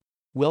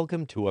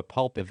Welcome to a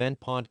Pulp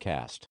Event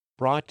podcast,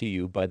 brought to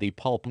you by the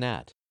Pulp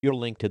Net, your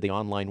link to the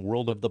online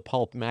world of the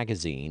pulp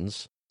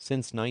magazines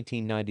since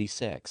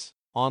 1996,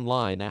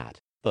 online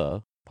at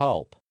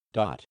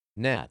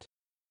thepulp.net.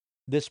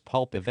 This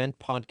Pulp Event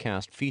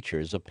podcast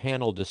features a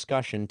panel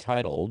discussion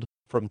titled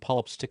From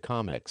Pulps to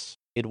Comics.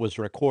 It was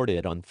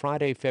recorded on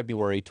Friday,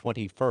 February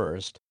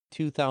 21st,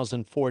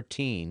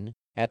 2014,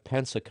 at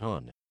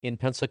Pensacon in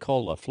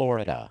Pensacola,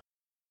 Florida.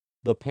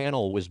 The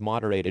panel was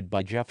moderated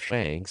by Jeff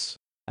Shanks,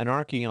 an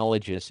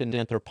archaeologist and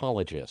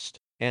anthropologist,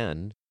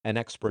 and an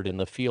expert in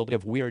the field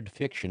of weird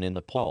fiction in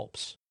the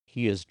pulps.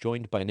 He is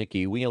joined by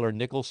Nikki Wheeler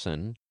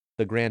Nicholson,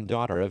 the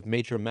granddaughter of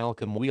Major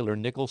Malcolm Wheeler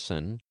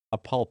Nicholson, a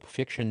pulp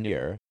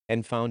fictioneer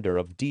and founder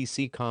of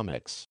DC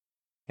Comics,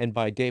 and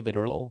by David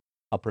Earle,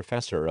 a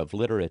professor of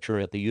literature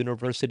at the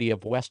University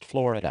of West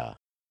Florida.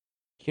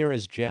 Here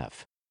is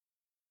Jeff.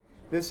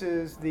 This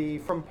is the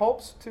From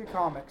Pulps to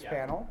Comics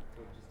panel.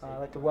 I'd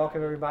like to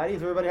welcome everybody.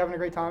 Is everybody having a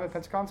great time at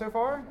Pensacon so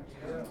far?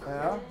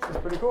 Yeah, this is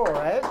pretty cool,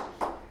 right?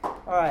 All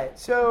right,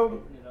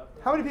 so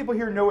how many people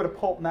here know what a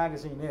pulp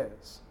magazine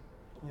is?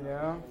 You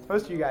know,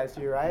 most of you guys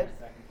do, right?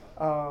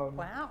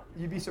 Wow.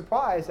 You'd be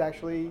surprised,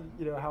 actually,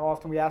 how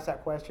often we ask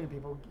that question.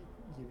 People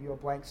give you a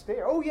blank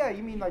stare. Oh, yeah,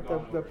 you mean like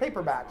the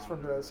paperbacks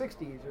from the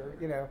 60s or,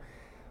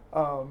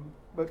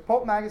 But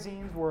pulp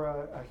magazines were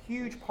a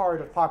huge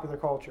part of popular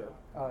culture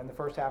in the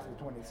first half of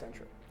the 20th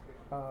century.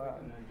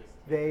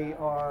 They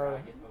are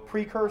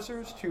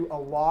precursors to a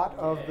lot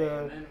of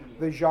the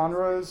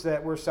genres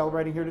that we're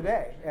celebrating here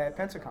today at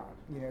Pensacon.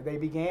 They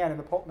began in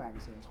the pulp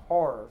magazines: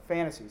 horror,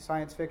 fantasy,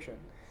 science fiction.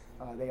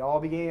 They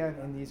all began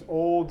in these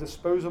old,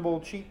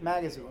 disposable, cheap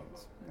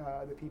magazines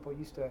that people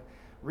used to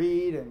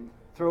read and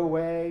throw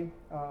away.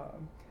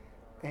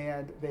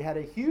 And they had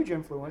a huge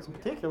influence, in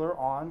particular,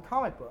 on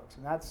comic books.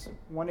 And that's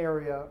one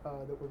area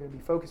that we're going to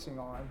be focusing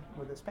on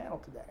with this panel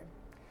today.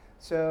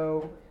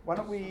 So why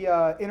don't we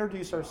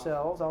introduce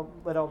ourselves? I'll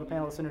let all the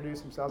panelists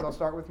introduce themselves. I'll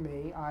start with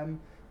me.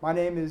 My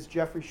name is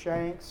Jeffrey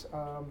Shanks.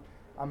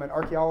 I'm an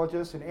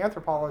archaeologist and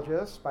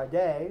anthropologist by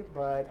day,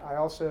 but I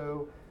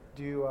also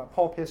do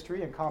pulp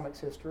history and comics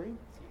history.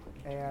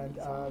 And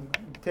in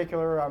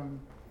particular, I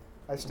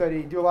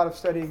do a lot of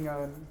studying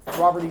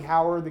Robert E.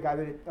 Howard, the guy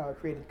that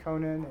created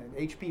Conan, and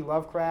H.P.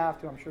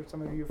 Lovecraft, who I'm sure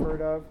some of you have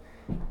heard of.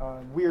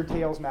 Weird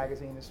Tales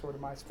magazine is sort of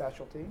my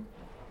specialty.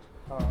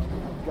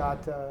 I've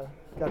got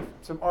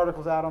some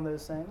articles out on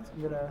those things.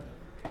 I'm going to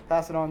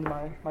pass it on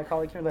to my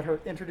colleague here, let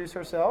her introduce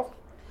herself.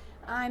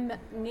 I'm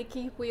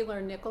Nikki Wheeler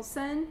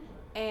Nicholson,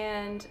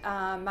 and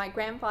my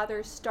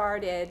grandfather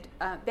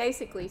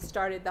basically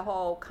started the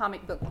whole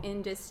comic book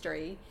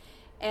industry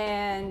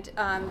and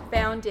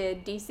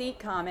founded DC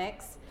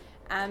Comics.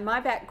 And my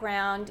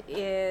background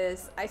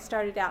is I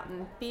started out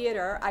in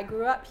theater. I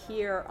grew up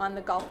here on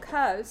the Gulf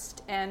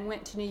Coast and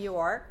went to New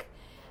York.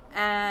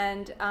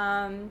 And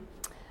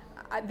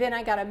then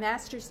I got a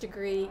master's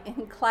degree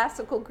in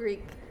classical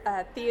Greek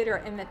theater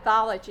and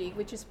mythology,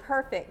 which is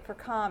perfect for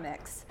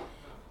comics.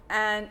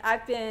 And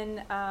I've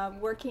been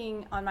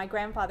working on my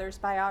grandfather's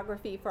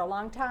biography for a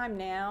long time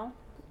now.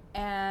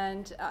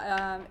 And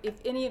if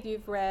any of you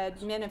have read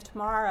Men of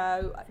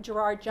Tomorrow,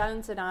 Gerard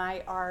Jones and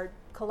I are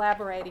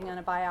collaborating on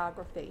a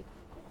biography.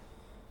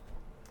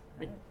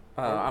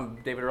 I'm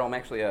David Earle. I'm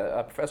actually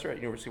a professor at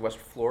University of West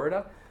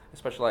Florida. I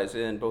specialize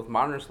in both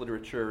modernist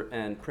literature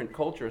and print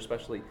culture,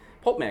 especially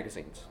pulp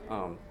magazines.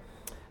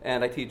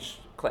 And I teach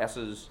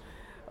classes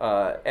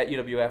at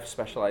UWF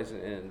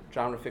specializing in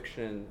genre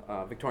fiction,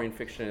 Victorian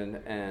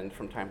fiction, and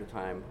from time to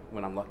time,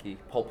 when I'm lucky,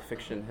 pulp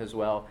fiction as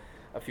well.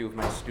 A few of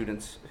my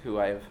students who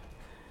I've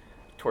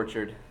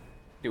tortured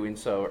doing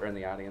so are in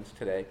the audience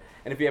today.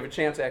 And if you have a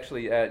chance,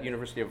 actually, at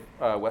University of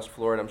West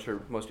Florida, I'm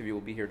sure most of you will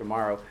be here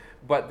tomorrow,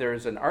 but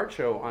there's an art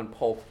show on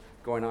pulp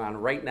going on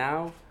right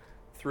now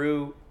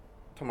through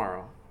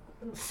tomorrow.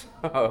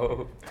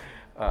 So,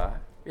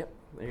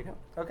 there you go.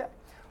 Okay.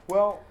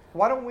 Well,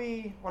 why don't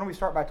we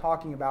start by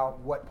talking about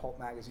what pulp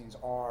magazines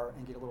are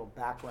and get a little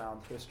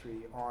background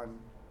history on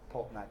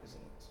pulp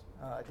magazines.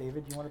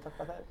 David, you want to talk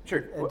about that?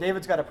 Sure.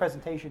 David's got a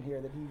presentation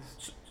here that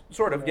he's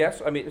sort of,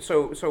 yes. I mean,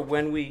 so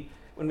when we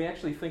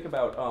actually think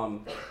about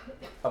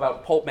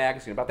pulp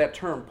magazine, about that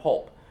term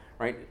pulp,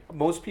 right?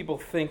 Most people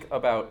think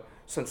about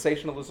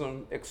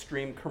sensationalism,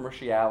 extreme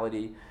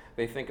commerciality.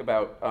 They think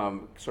about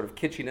sort of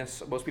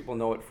kitschiness. Most people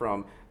know it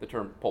from the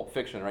term pulp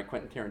fiction, right?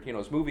 Quentin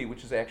Tarantino's movie,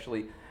 which is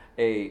actually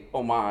a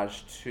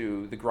homage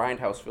to the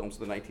grindhouse films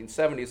of the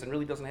 1970s and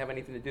really doesn't have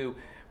anything to do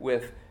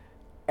with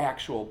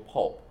actual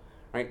pulp,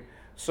 right?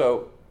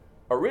 So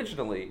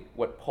originally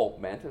what pulp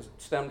meant is it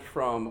stemmed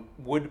from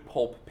wood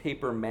pulp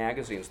paper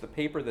magazines, the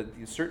paper that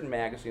these certain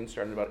magazines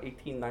started in about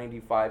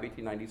 1895,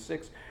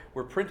 1896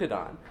 were printed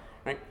on,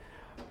 right?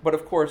 But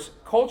of course,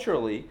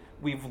 culturally,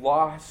 we've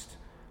lost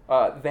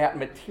that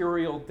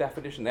material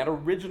definition, that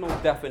original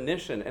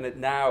definition, and it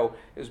now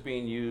is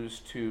being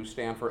used to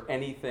stand for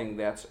anything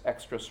that's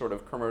extra sort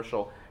of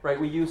commercial, right?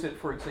 We use it,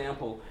 for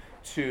example,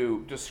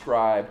 to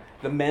describe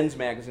the men's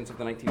magazines of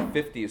the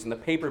 1950s and the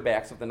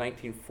paperbacks of the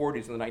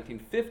 1940s and the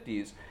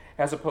 1950s,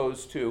 as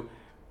opposed to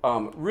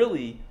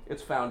really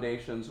its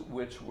foundations,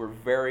 which were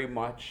very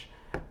much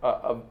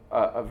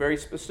a very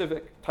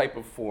specific type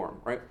of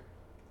form, right?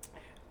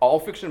 All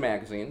fiction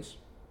magazines,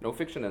 no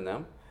fiction in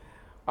them,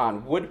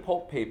 on wood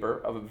pulp paper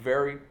of a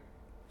very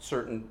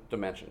certain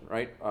dimension,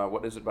 right?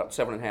 What is it, about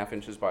 7.5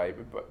 inches by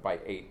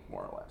 8,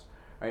 more or less,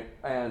 right?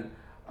 And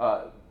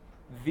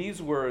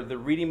these were the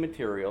reading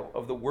material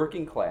of the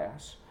working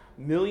class,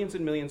 millions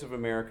and millions of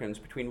Americans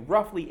between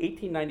roughly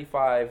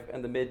 1895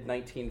 and the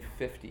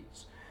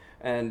mid-1950s.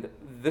 And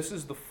this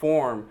is the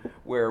form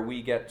where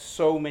we get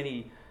so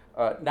many,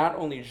 not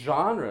only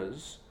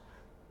genres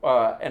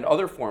and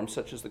other forms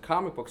such as the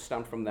comic books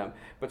stem from them,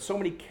 but so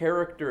many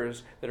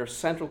characters that are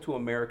central to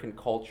American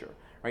culture,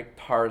 right?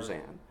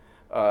 Tarzan,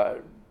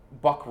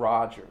 Buck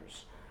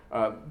Rogers,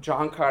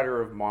 John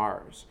Carter of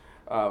Mars,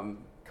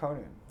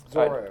 Conan,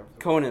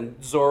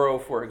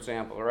 Zorro, for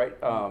example, right?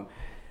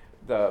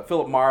 The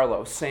Philip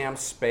Marlowe, Sam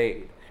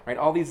Spade, right?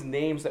 All these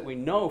names that we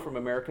know from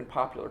American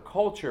popular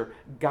culture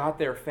got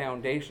their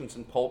foundations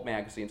in pulp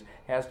magazines,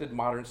 as did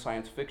modern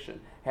science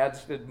fiction,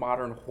 as did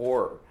modern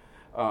horror,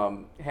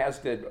 as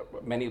did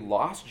many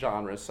lost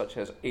genres such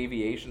as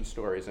aviation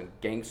stories and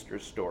gangster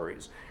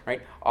stories,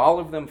 right? All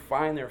of them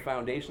find their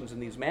foundations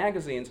in these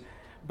magazines,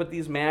 but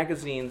these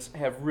magazines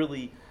have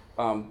really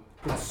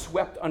been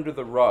swept under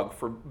the rug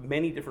for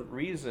many different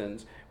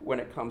reasons when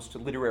it comes to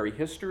literary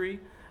history.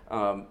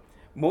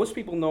 Most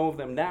people know of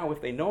them now,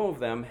 if they know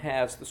of them,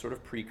 as the sort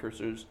of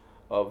precursors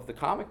of the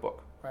comic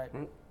book. Right.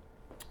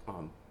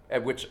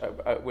 Which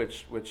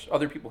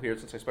other people here,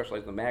 since I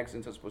specialize in the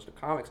magazines as opposed to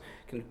comics,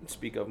 can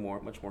speak of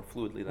much more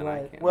fluidly than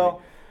I can.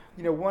 Well,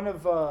 one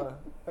of,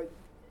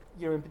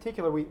 in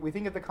particular, we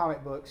think of the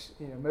comic books,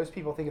 most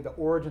people think of the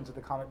origins of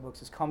the comic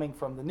books as coming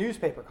from the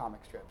newspaper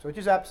comic strips, which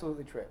is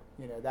absolutely true.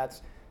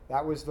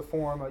 That was the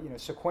form of,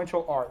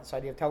 sequential art, this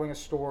idea of telling a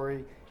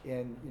story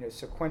in,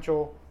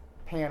 sequential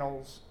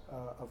panels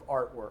of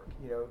artwork,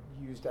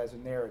 used as a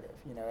narrative,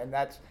 and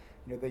that's,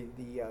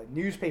 the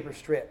newspaper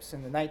strips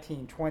in the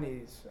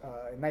 1920s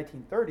and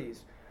 1930s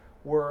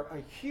were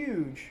a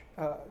huge,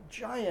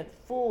 giant,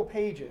 full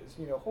pages.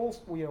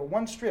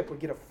 One strip would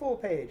get a full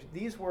page.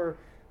 These were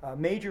a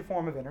major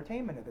form of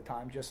entertainment at the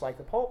time, just like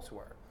the pulps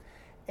were.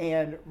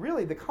 And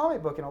really, the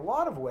comic book, in a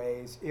lot of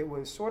ways, it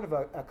was sort of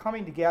a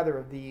coming together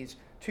of these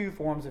two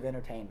forms of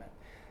entertainment.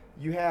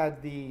 You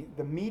had the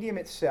medium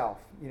itself,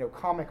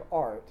 comic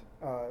art,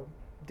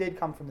 did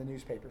come from the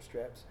newspaper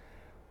strips,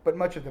 but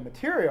much of the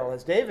material,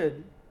 as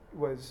David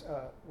was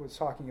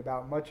talking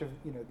about, much of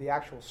the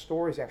actual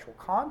stories, actual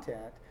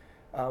content,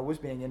 was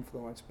being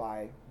influenced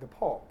by the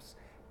pulps,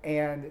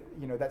 and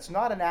that's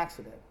not an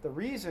accident. The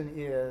reason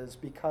is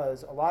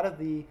because a lot of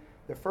the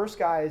first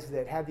guys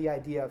that had the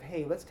idea of,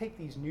 hey, let's take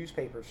these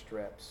newspaper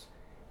strips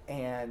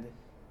and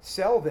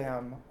sell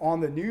them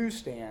on the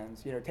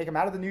newsstands, take them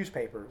out of the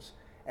newspapers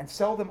and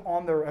sell them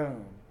on their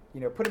own.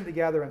 Put them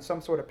together in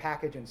some sort of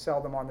package and sell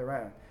them on their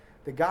own.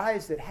 The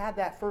guys that had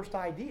that first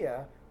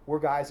idea were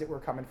guys that were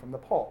coming from the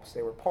pulps.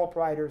 They were pulp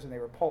writers and they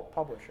were pulp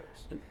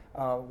publishers,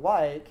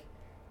 like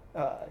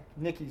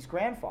Nikki's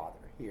grandfather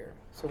here.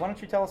 So why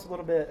don't you tell us a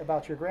little bit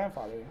about your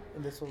grandfather,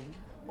 and this will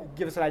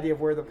give us an idea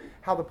of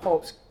how the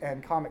pulps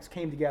and comics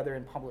came together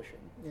in publishing.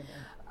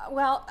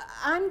 Well,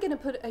 I'm going to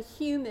put a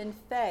human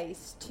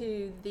face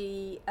to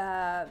the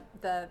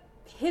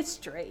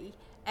history,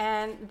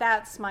 and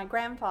that's my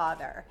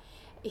grandfather.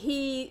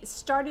 He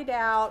started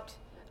out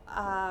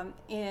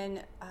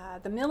in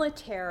the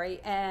military,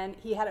 and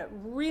he had a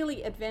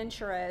really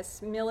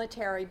adventurous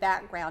military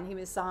background. He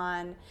was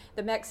on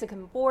the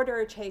Mexican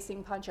border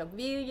chasing Pancho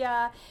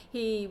Villa.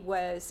 He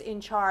was in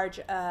charge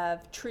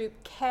of Troop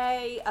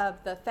K of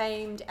the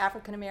famed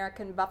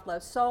African-American Buffalo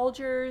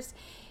Soldiers.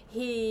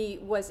 He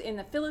was in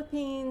the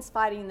Philippines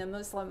fighting the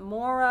Muslim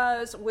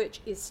Moros,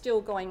 which is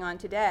still going on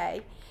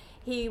today.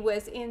 He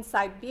was in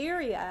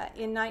Siberia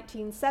in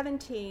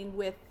 1917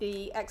 with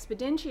the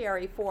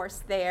Expeditionary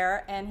Force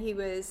there, and he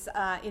was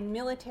in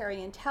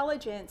military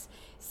intelligence.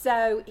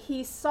 So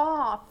he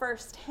saw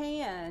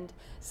firsthand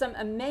some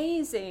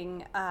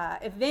amazing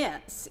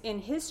events in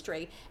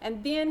history.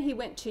 And then he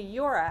went to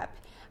Europe,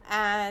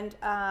 and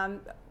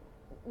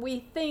we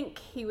think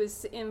he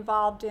was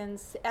involved in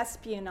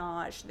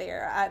espionage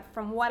there.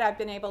 From what I've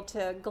been able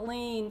to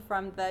glean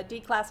from the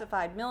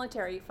declassified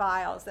military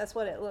files, that's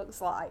what it looks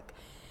like.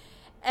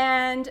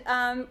 And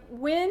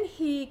when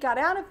he got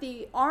out of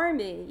the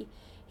Army,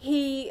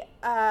 he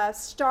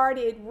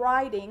started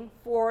writing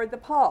for the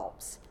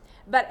pulps.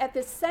 But at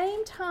the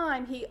same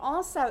time, he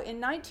also,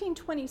 in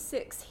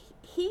 1926,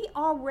 he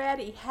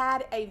already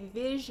had a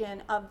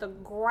vision of the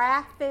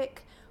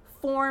graphic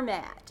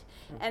format.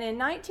 And in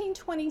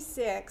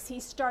 1926, he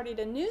started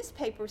a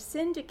newspaper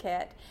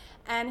syndicate,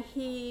 and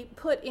he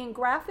put in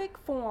graphic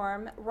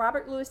form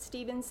Robert Louis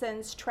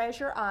Stevenson's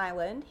Treasure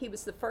Island. He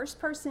was the first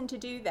person to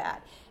do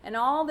that. And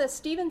all the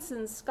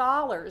Stevenson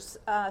scholars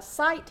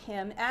cite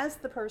him as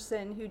the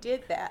person who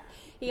did that.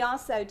 He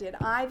also did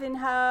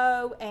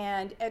Ivanhoe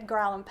and Edgar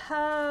Allan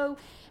Poe.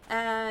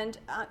 And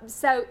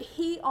so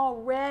he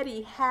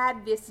already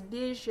had this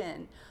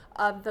vision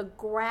of the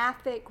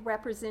graphic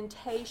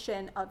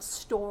representation of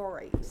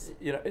stories.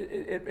 You know,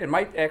 it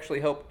might actually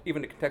help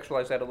even to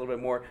contextualize that a little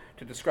bit more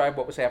to describe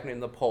what was happening in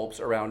the pulps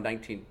around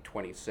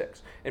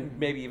 1926, and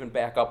maybe even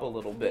back up a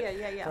little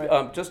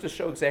bit, just to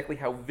show exactly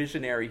how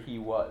visionary he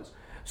was.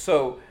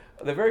 So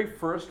the very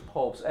first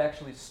pulps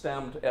actually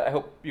stemmed, I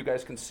hope you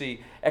guys can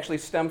see, actually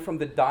stemmed from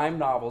the dime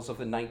novels of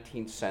the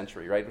 19th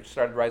century, right, which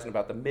started rising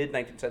about the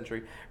mid-19th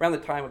century, around the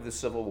time of the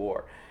Civil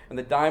War. And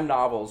the dime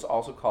novels,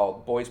 also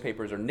called boys'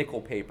 papers or nickel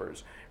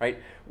papers, right,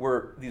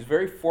 were these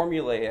very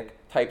formulaic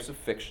types of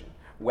fiction.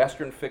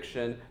 Western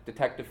fiction,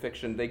 detective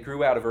fiction, they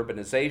grew out of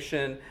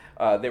urbanization.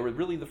 They were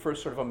really the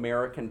first sort of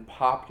American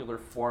popular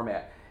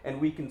format. And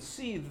we can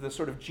see the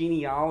sort of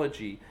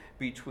genealogy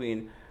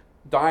between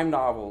dime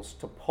novels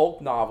to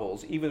pulp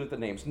novels, even with the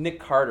names. Nick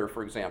Carter,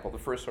 for example, the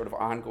first sort of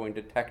ongoing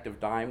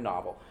detective dime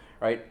novel,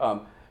 right,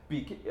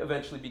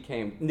 eventually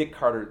became Nick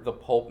Carter, the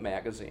Pulp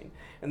magazine.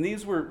 And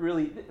these were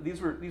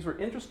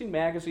interesting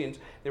magazines.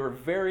 They were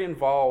very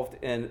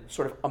involved in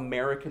sort of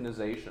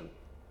Americanization,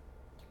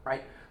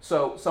 right?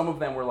 So some of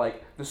them were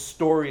like the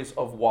stories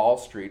of Wall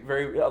Street.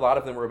 A lot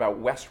of them were about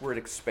westward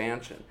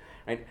expansion,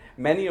 right?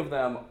 Many of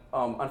them,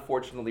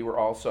 unfortunately, were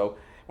also,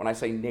 when I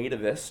say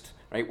nativist,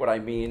 right, what I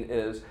mean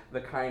is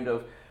the kind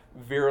of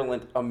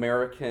virulent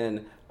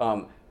American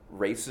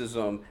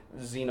racism,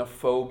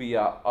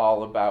 xenophobia,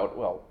 all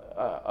about,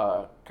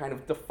 kind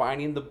of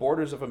defining the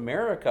borders of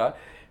America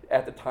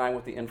at the time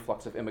with the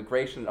influx of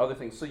immigration and other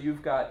things. So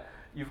you've got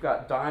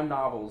dime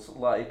novels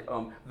like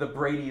The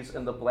Brady's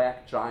and the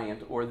Black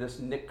Giant, or this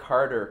Nick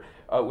Carter,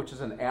 which is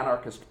an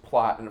anarchist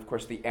plot, and of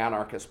course the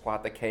anarchist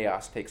plot, the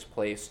chaos, takes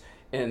place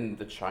in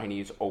the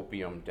Chinese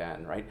opium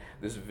den, right?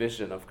 This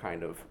vision of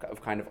kind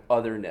of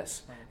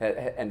otherness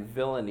and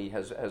villainy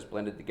has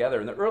blended together.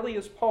 And the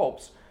earliest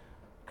pulps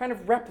kind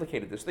of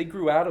replicated this. They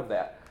grew out of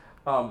that.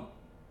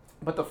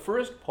 But the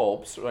first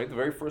pulps, right, the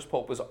very first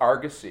pulp was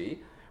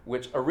Argosy,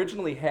 which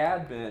originally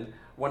had been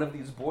one of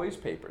these boys'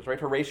 papers, right?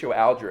 Horatio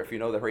Alger, if you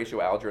know the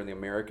Horatio Alger and the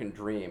American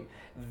Dream,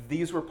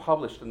 these were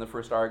published in the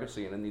first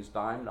Argosy and in these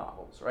dime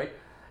novels, right?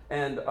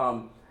 And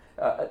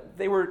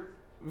they were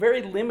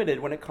very limited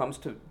when it comes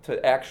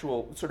to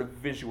actual sort of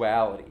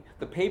visuality.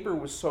 The paper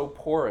was so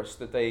porous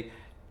that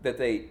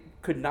they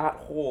could not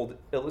hold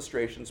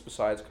illustrations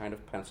besides kind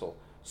of pencil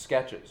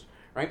sketches,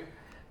 right?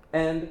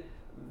 And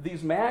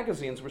these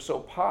magazines were so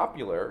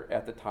popular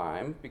at the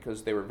time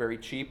because they were very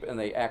cheap and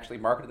they actually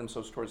marketed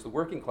themselves towards the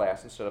working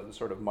class instead of the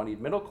sort of moneyed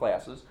middle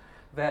classes,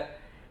 that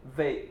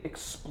they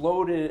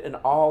exploded in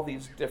all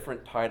these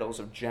different titles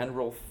of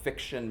general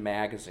fiction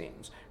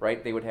magazines,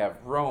 right? They would have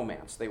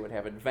romance, they would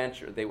have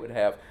adventure, they would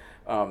have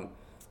kind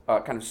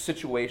of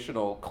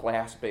situational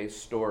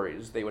class-based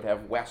stories, they would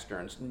have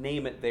westerns,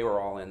 name it, they were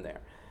all in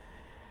there.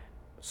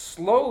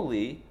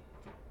 Slowly,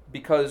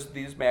 because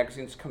these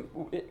magazines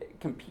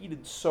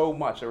competed so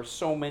much, there were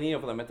so many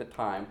of them at the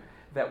time,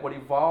 that what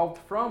evolved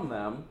from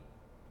them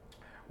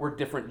were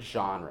different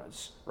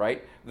genres,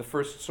 right? The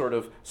first sort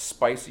of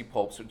spicy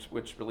pulps,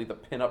 which really the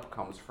pinup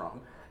comes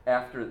from,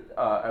 after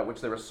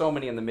which there were so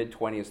many in the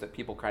mid-20s that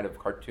people kind of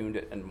cartooned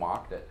it and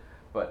mocked it.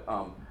 But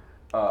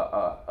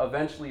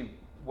eventually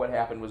what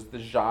happened was the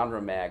genre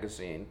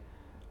magazine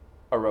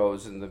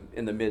arose in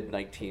the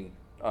mid-teens,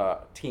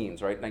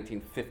 right?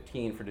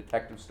 1915 for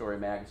Detective Story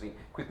magazine,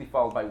 quickly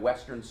followed by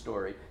Western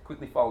Story,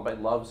 quickly followed by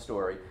Love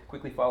Story,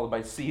 quickly followed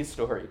by Sea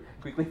Story,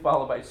 quickly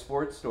followed by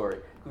Sports Story,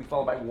 quickly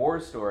followed by War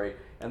Story,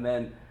 and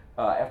then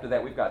after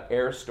that we've got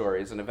Air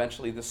Stories, and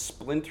eventually the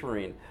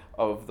splintering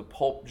of the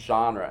pulp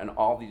genre and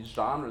all these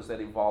genres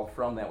that evolved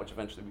from that, which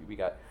eventually we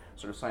got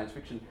sort of science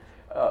fiction,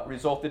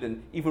 resulted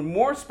in even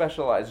more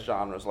specialized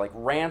genres like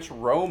ranch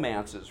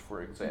romances,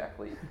 for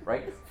example,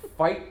 right?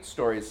 Fight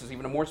stories. This is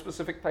even a more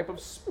specific type of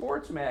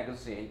sports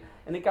magazine.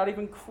 And it got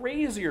even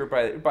crazier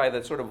by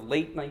the sort of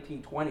late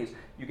 1920s.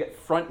 You get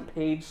front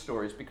page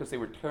stories because they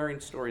were tearing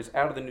stories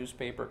out of the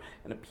newspaper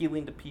and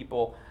appealing to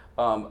people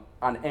on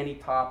any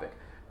topic.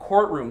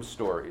 Courtroom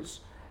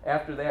stories.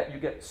 After that, you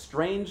get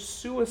strange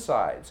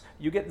suicides.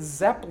 You get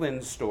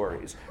Zeppelin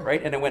stories,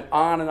 right? And it went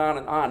on and on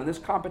and on. And this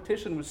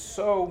competition was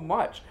so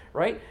much,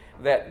 right,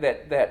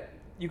 that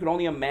you can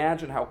only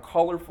imagine how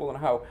colorful and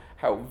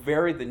how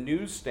varied the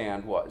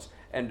newsstand was.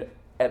 And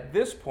at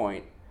this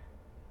point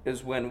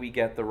is when we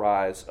get the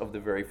rise of the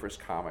very first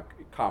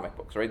comic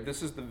books, right?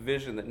 This is the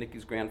vision that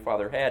Nicky's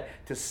grandfather had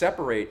to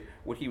separate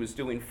what he was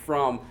doing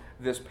from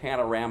this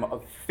panorama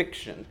of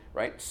fiction,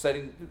 right?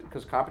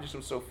 Because competition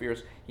was so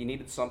fierce, he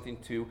needed something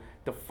to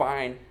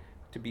define,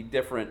 to be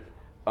different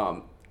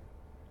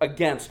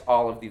against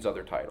all of these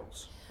other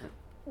titles.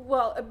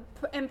 Well,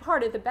 and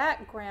part of the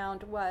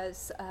background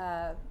was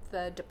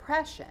the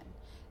Depression.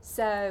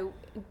 So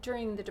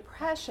during the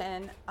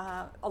Depression,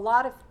 a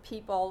lot of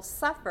people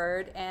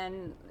suffered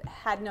and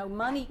had no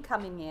money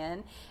coming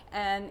in,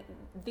 and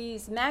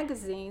these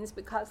magazines,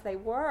 because there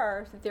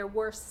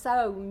were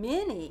so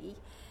many,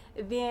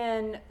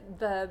 then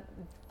the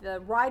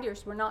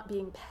writers were not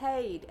being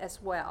paid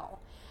as well.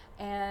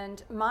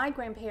 And my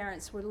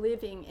grandparents were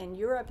living in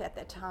Europe at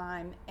the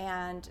time,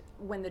 and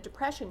when the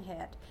Depression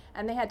hit,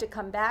 and they had to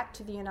come back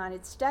to the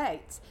United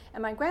States.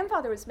 And my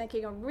grandfather was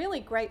making a really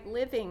great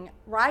living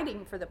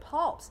writing for the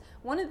pulps.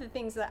 One of the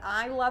things that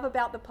I love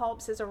about the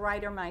pulps as a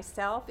writer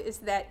myself is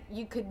that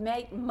you could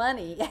make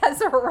money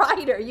as a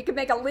writer. You could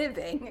make a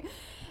living.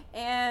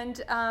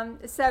 And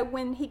so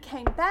when he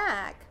came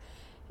back,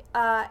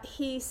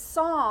 he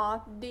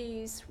saw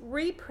these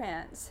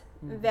reprints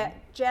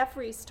that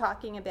Jeffrey's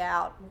talking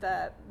about,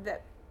 that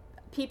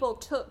people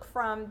took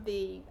from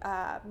the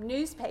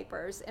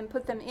newspapers and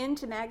put them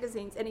into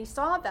magazines, and he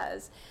saw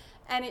those,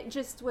 and it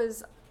just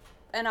was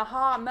an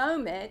aha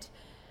moment.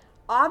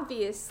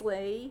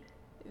 Obviously,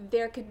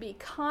 there could be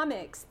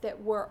comics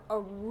that were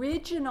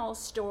original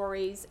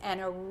stories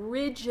and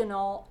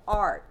original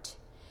art.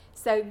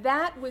 So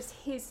that was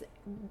his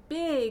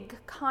big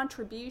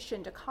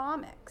contribution to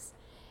comics,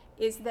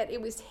 is that it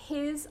was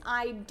his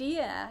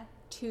idea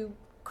to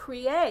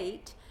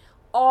create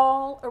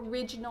all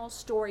original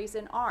stories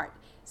and art.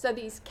 So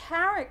these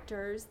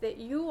characters that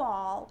you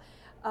all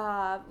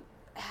are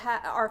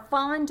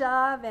fond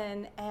of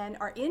and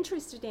are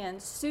interested in,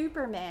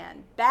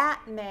 Superman,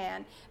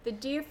 Batman, the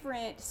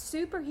different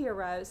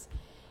superheroes,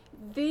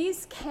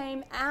 these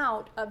came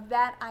out of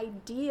that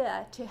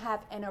idea to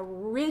have an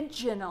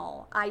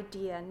original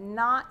idea,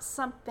 not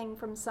something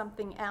from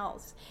something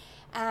else.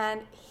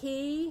 And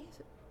he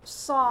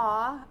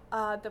saw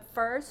the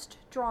first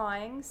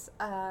drawings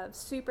of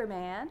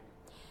Superman.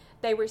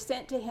 They were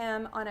sent to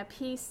him on a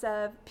piece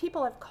of,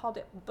 people have called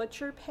it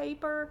butcher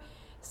paper,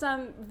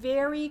 some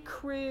very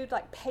crude,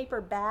 like paper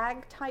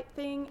bag type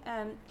thing.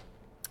 And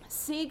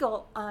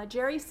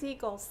Jerry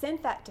Siegel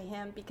sent that to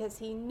him because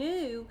he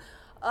knew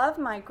of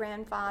my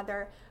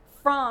grandfather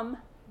from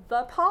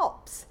the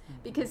pulps,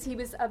 because he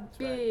was a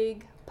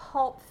big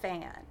pulp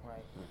fan.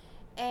 Right.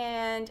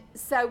 And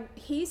so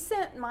he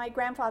sent my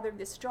grandfather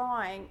this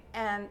drawing,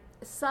 and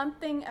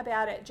something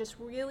about it just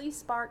really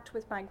sparked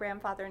with my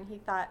grandfather, and he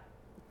thought,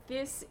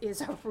 this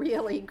is a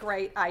really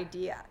great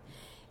idea.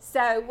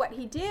 So what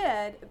he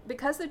did,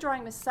 because the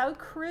drawing was so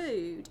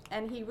crude,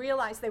 and he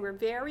realized they were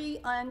very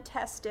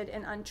untested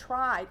and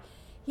untried,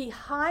 he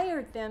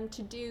hired them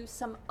to do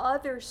some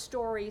other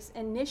stories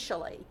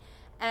initially,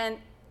 and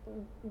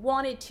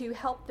wanted to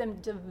help them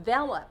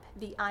develop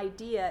the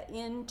idea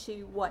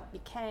into what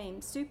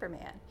became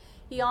Superman.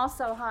 He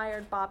also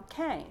hired Bob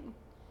Kane,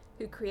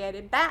 who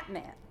created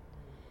Batman.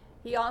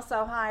 He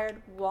also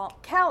hired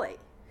Walt Kelly,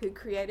 who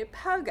created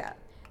Pogo.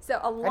 So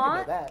a lot. I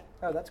didn't know that.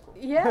 Oh, that's cool.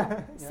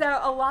 Yeah. So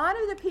a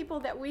lot of the people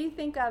that we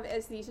think of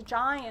as these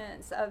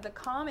giants of the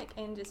comic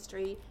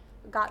industry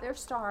got their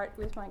start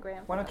with my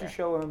grandfather. Why don't you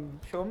show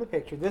him the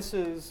picture? This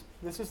is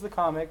the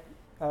comic.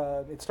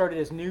 It started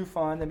as New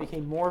Fun, then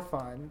became More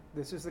Fun.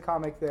 This is the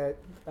comic that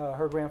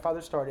her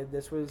grandfather started.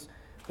 This was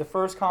the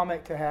first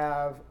comic to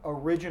have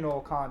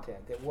original content.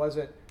 It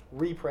wasn't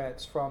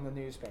reprints from the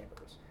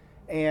newspapers.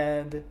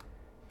 And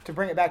to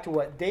bring it back to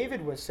what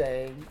David was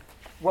saying,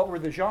 what were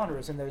the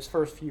genres in those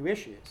first few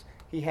issues?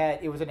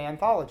 It was an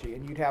anthology,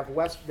 and you'd have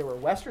there were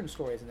Western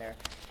stories in there.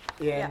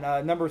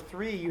 In number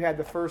 3, you had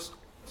the first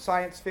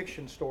science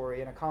fiction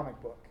story in a comic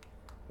book.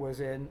 Was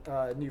in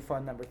New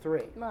Fun number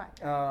 3.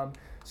 Right.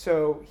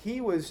 So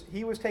he was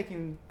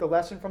taking the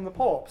lesson from the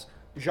pulps,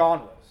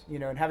 genres,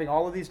 and having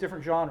all of these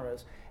different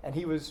genres, and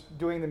he was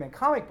doing them in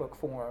comic book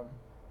form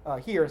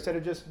here instead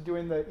of just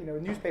doing the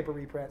newspaper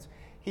reprints.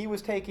 He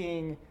was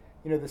taking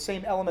the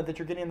same element that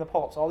you're getting in the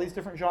pulps, all these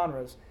different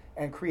genres,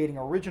 and creating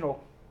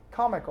original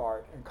comic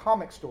art and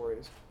comic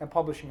stories and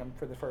publishing them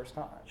for the first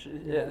time.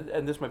 Yeah,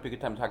 and this might be a good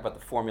time to talk about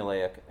the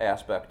formulaic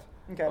aspect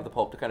of the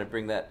pulp to kind of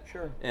bring that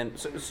in.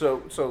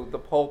 So the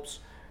pulps,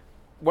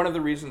 one of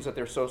the reasons that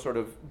they're so sort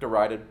of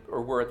derided,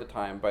 or were at the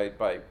time,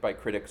 by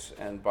critics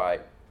and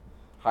by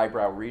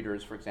highbrow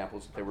readers, for example,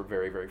 is that they were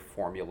very, very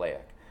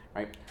formulaic,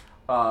 right?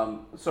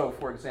 So,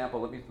 for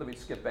example, let me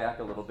skip back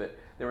a little bit.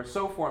 They were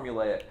so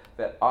formulaic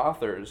that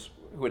authors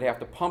who would have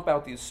to pump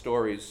out these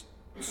stories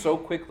so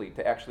quickly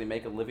to actually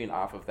make a living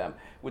off of them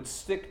would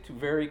stick to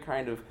very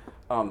kind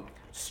of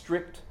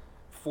strict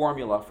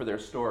formula for their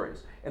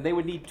stories. And they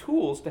would need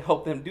tools to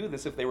help them do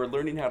this if they were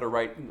learning how to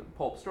write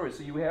pulp stories.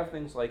 So you have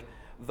things like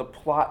the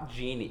plot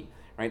genie,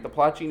 right? The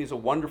plot genie is a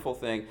wonderful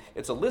thing.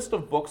 It's a list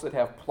of books that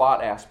have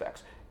plot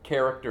aspects,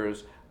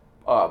 characters,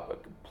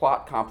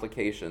 plot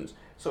complications.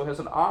 So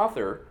as an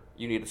author,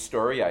 you need a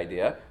story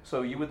idea.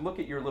 So you would look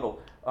at your little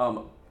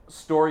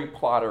story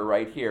plotter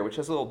right here, which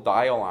has a little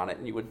dial on it,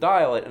 and you would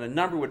dial it, and a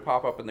number would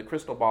pop up in the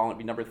crystal ball, and it'd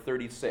be number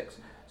 36.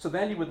 So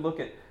then you would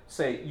look at,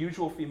 say,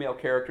 usual female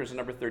characters, and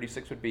number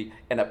 36 would be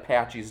an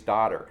Apache's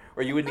daughter.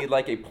 Or you would need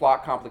like a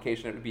plot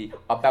complication, it would be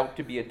about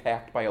to be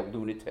attacked by a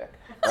lunatic,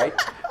 right?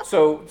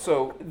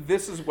 So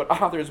this is what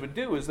authors would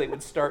do, is they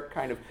would start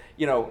kind of,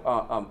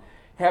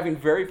 having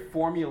very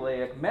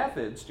formulaic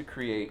methods to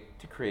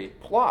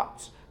create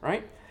plots,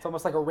 right? It's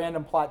almost like a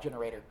random plot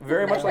generator.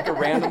 Very much like a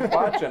random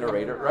plot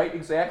generator, right?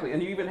 Exactly.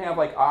 And you even have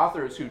like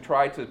authors who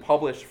try to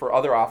publish for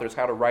other authors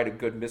how to write a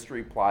good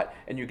mystery plot,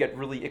 and you get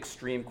really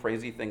extreme,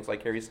 crazy things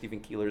like Harry Stephen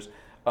Keeler's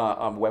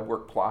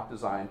webwork plot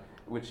design,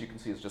 which you can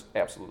see is just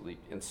absolutely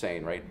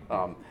insane, right?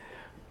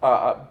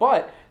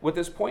 But what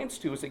this points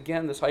to is,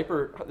 again, this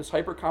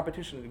hyper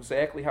competition and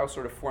exactly how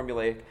sort of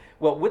formulaic.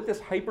 Well, with this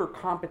hyper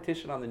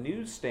competition on the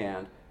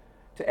newsstand,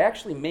 to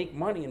actually make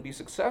money and be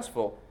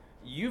successful,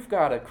 you've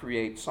got to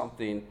create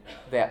something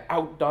that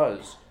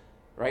outdoes,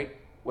 right,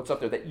 what's up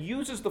there, that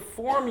uses the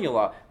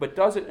formula but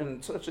does it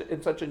in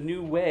such a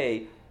new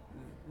way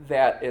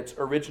that it's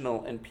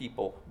original and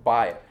people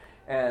buy it.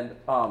 And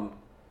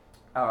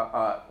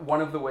one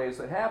of the ways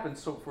that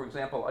happens, so for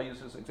example, I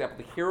use as an example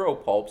the hero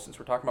pulp, since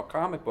we're talking about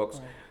comic books,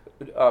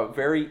 a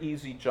very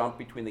easy jump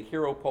between the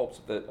hero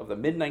pulps of the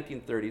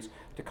mid-1930s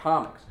to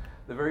comics.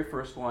 The very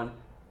first one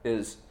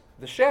is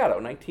The Shadow,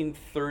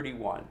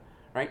 1931,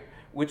 right,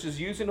 which is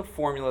using a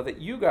formula that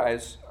you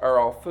guys are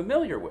all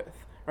familiar with,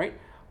 right?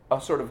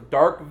 A sort of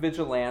dark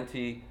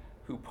vigilante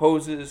who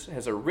poses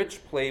as a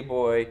rich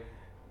playboy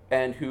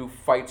and who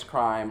fights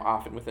crime,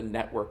 often with a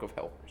network of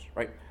helpers,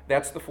 right?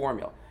 That's the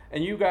formula.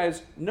 And you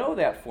guys know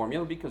that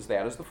formula because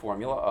that is the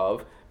formula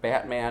of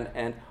Batman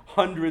and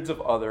hundreds of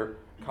other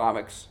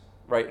comics,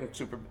 right, and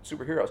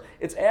superheroes.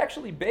 It's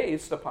actually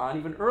based upon,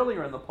 even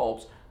earlier in the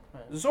pulps,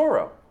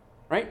 Zorro,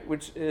 right,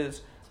 which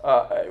is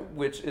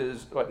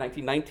what,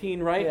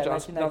 1919, right? Yeah,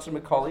 Johnson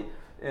McCulley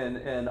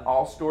in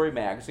All Story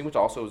magazine, which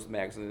also is the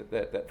magazine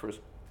that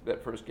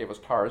first gave us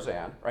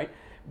Tarzan, right?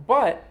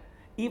 But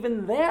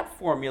even that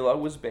formula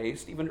was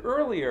based even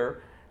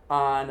earlier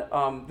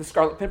on the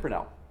Scarlet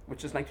Pimpernel,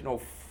 which is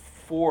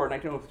 1904,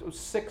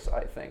 1906,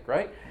 I think,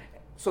 right?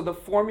 So the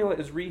formula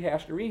is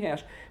rehashed and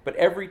rehashed, but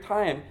every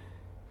time,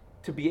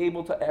 to be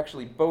able to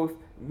actually both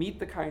meet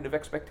the kind of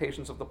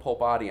expectations of the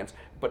pulp audience,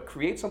 but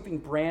create something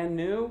brand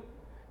new,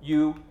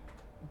 you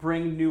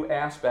bring new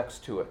aspects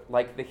to it,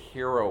 like the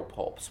hero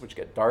pulps, which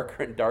get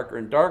darker and darker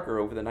and darker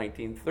over the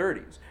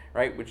 1930s,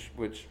 right? Which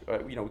we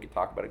could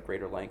talk about at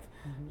greater length,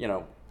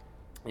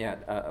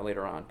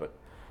 later on. But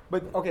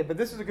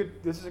this is a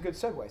good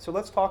segue. So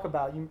let's talk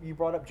about you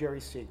brought up Jerry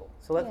Siegel.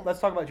 So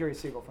let's talk about Jerry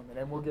Siegel for a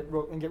minute, and we'll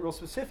get real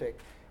specific.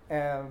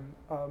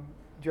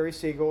 Jerry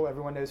Siegel,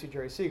 everyone knows who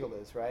Jerry Siegel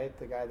is, right?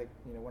 The guy that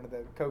one of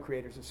the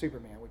co-creators of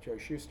Superman with Joe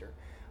Shuster.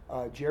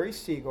 Jerry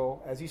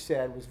Siegel, as you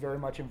said, was very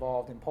much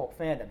involved in pulp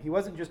fandom. He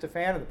wasn't just a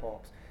fan of the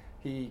pulps.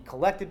 He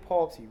collected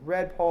pulps, he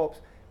read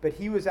pulps, but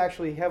he was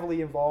actually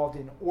heavily involved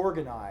in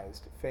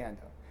organized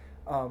fandom.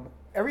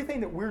 Everything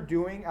that we're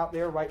doing out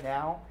there right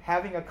now,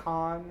 having a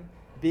con,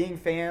 being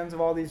fans of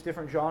all these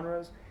different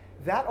genres,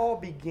 that all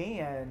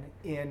began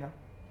in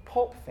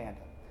pulp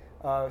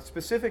fandom.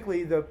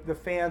 Specifically, the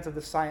fans of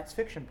the science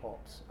fiction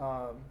pulps.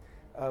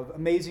 Of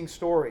Amazing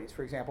Stories,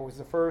 for example, was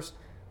the first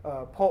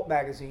pulp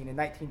magazine in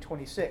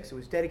 1926. It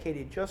was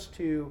dedicated just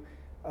to,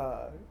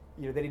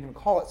 they didn't even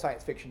call it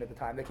science fiction at the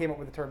time. They came up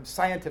with the term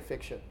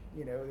scientifiction,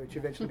 which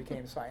eventually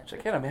became science. I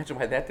can't imagine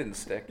why that didn't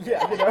stick.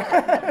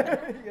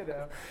 Yeah,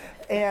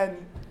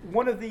 And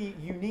one of the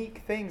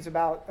unique things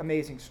about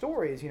Amazing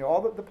Stories,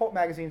 all the pulp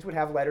magazines would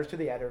have letters to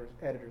the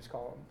editor's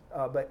column.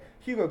 But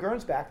Hugo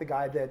Gernsback, the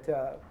guy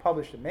that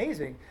published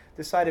Amazing,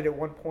 decided at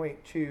one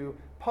point to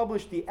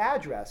publish the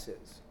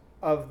addresses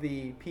of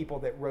the people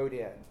that wrote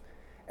in.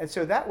 And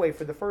so that way,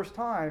 for the first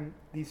time,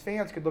 these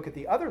fans could look at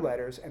the other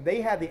letters, and they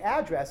had the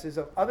addresses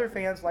of other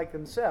fans like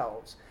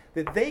themselves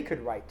that they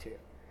could write to.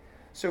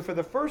 So for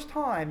the first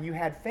time, you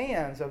had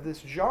fans of this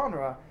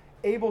genre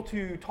able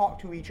to talk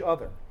to each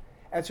other.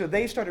 And so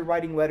they started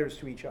writing letters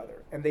to each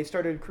other, and they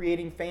started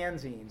creating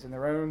fanzines and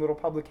their own little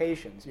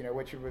publications,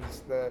 which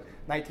was the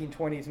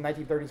 1920s and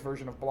 1930s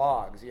version of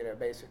blogs,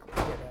 basically.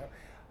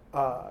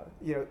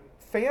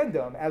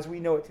 Fandom, as we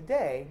know it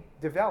today,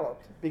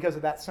 developed because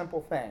of that simple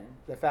thing,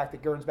 the fact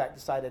that Gernsback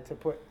decided to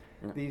put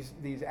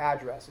these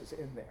addresses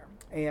in there.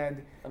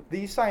 And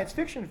these science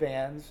fiction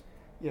fans,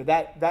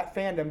 that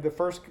fandom,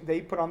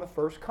 they put on the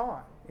first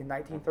con in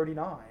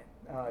 1939.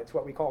 It's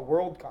what we call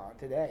WorldCon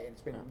today. It's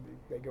been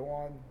they go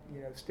on,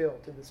 still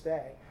to this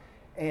day.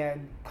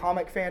 And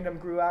comic fandom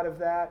grew out of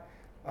that.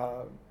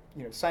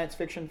 Science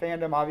fiction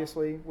fandom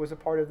obviously was a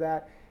part of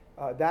that.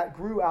 That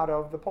grew out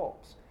of the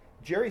pulps.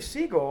 Jerry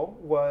Siegel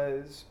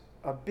was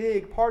a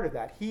big part of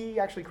that. He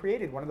actually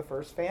created one of the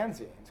first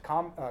fanzines,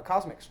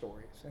 Cosmic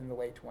Stories, in the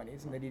late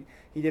 20s, and then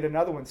he did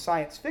another one,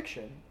 Science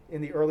Fiction,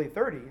 in the early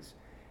 30s,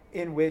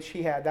 in which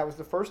that was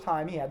the first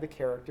time he had the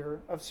character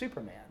of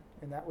Superman,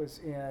 and that was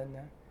in,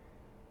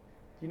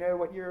 do you know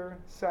what year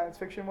Science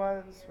Fiction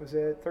was? Was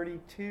it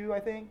 32, I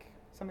think?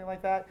 Something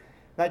like that?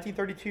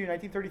 1932,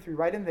 1933,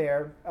 right in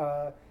there,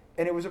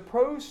 and it was a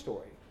prose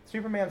story.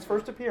 Superman's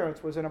first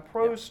appearance was in a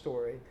prose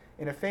story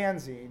in a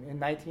fanzine in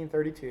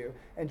 1932,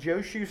 and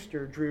Joe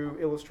Shuster drew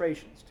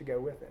illustrations to go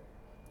with it.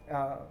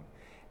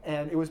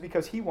 And it was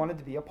because he wanted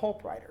to be a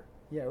pulp writer.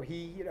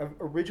 He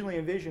originally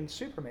envisioned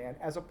Superman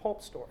as a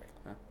pulp story.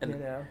 And you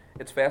know?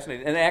 it's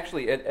fascinating. And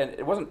actually,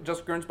 it wasn't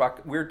just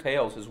Gernsback. Weird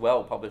Tales as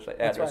well published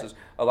addresses.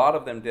 right. A lot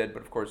of them did,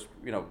 but of course,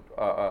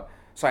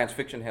 science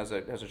fiction has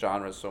a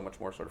genre that's so much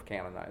more sort of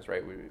canonized,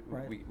 right?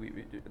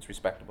 It's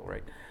respectable,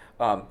 right?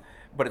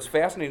 But it's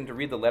fascinating to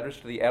read the letters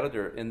to the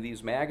editor in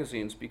these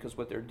magazines, because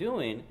what they're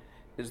doing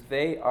is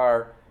they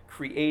are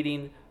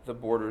creating the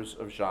borders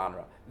of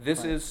genre.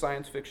 This is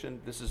science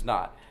fiction. This is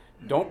not.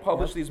 Don't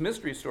publish these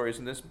mystery stories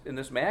in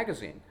this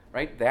magazine,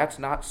 right? That's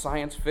not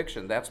science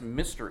fiction. That's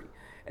mystery.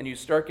 And you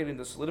start getting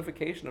the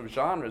solidification of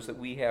genres that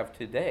we have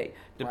today.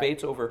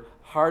 Debates over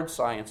hard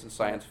science and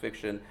science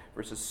fiction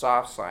versus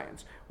soft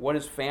science. What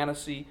is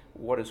fantasy?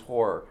 What is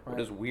horror? What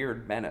is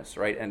weird menace,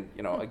 right? And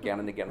again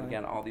and again and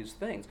again, all these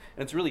things.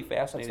 And it's really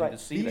fascinating to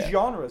see these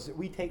genres that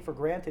we take for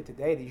granted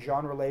today, these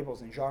genre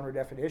labels and genre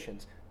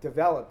definitions,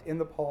 developed in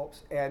the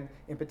pulps, and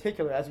in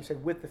particular, as you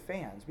said, with the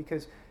fans,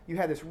 because you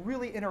had this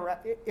really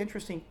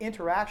interesting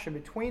interaction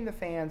between the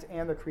fans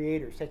and the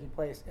creators taking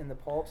place in the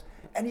pulps,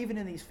 and even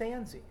in these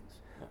fanzines.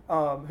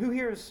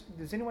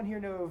 Does anyone here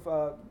know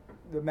of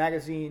the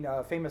magazine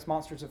Famous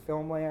Monsters of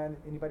Filmland?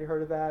 Anybody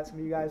heard of that? Some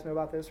of you guys know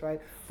about this,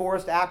 right?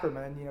 Forrest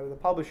Ackerman, the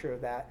publisher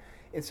of that.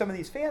 In some of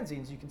these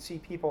fanzines, you can see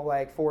people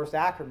like Forrest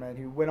Ackerman,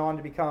 who went on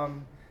to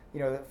become,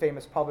 the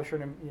famous publisher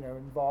and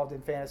involved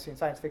in fantasy and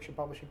science fiction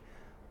publishing,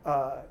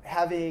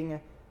 having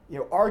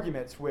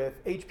arguments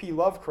with H.P.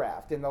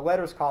 Lovecraft in the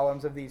letters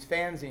columns of these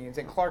fanzines,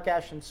 and Clark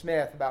Ashton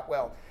Smith about,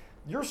 well,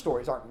 your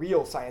stories aren't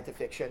real science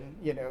fiction,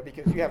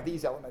 because you have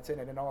these elements in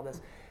it and all this.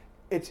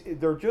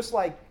 They're just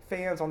like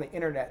fans on the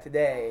internet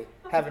today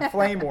having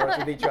flame wars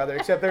with each other,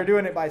 except they're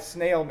doing it by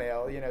snail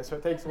mail, so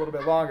it takes a little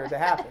bit longer to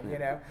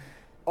happen,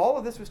 All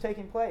of this was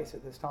taking place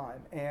at this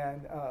time,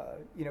 and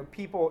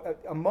people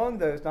among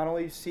those, not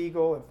only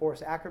Siegel and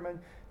Forrest Ackerman,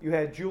 you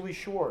had Julie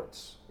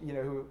Schwartz,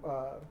 who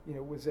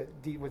was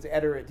the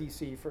editor at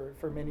DC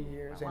for many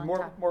years, and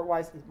Mort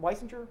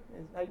Weisinger,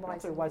 how you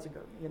pronounce it?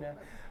 Weisinger,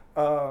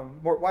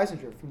 Mort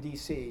Weisinger from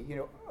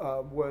DC,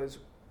 was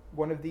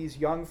one of these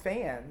young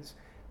fans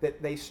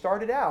that they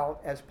started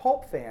out as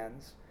pulp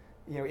fans,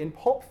 in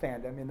pulp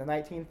fandom in the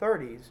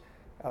 1930s,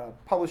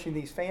 publishing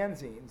these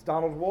fanzines.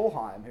 Donald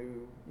Wollheim,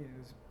 who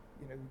is,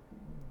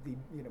 the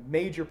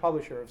major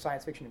publisher of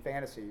science fiction and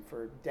fantasy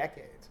for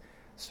decades,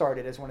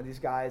 started as one of these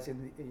guys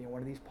in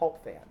one of these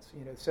pulp fans.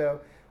 So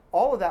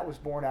all of that was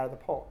born out of the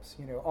pulps.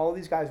 All of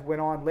these guys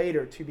went on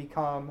later to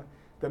become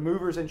the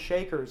movers and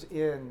shakers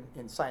in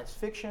science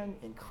fiction,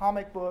 in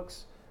comic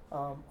books.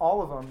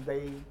 All of them,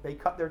 they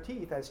cut their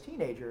teeth as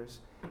teenagers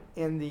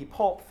in the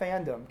pulp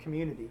fandom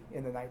community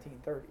in the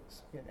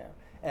 1930s.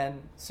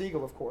 And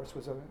Siegel, of course,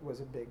 was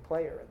a big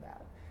player in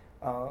that.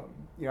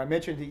 I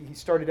mentioned he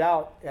started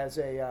out as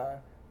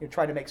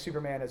trying to make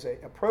Superman as a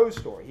prose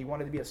story. He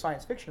wanted to be a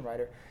science fiction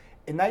writer.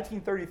 In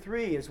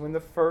 1933 is when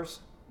the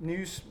first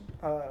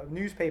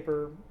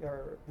newspaper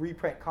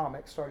reprint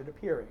comics started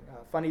appearing.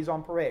 Funnies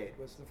on Parade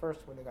was the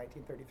first one in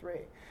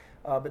 1933.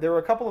 But there were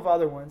a couple of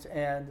other ones,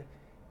 and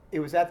it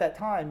was at that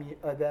time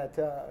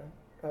that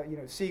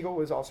Siegel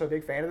was also a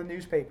big fan of the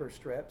newspaper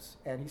strips,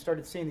 and he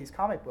started seeing these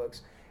comic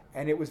books.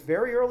 And it was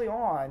very early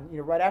on,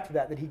 right after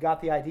that he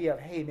got the idea of,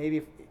 hey, maybe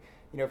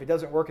if it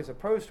doesn't work as a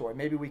prose story,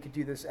 maybe we could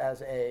do this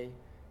as a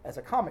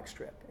comic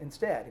strip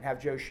instead, and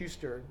have Joe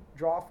Shuster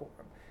draw for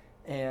him.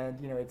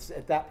 And it's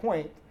at that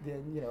point,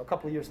 then a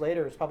couple of years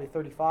later, it's probably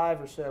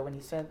 35 or so when he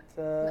sent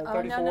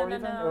 34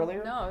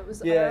 earlier. No, it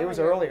was earlier. It was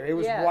earlier. It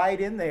was right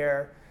in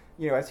there.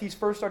 As he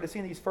first started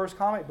seeing these first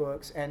comic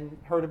books and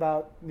heard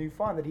about New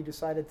Fun, that he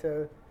decided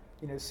to,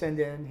 send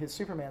in his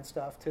Superman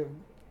stuff to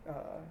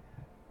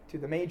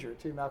the major,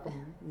 to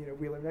Malcolm,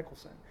 Wheeler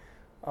Nicholson.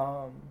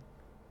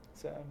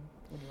 So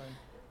anyway.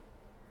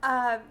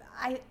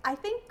 I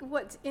think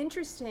what's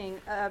interesting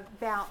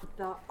about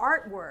the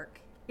artwork,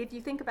 if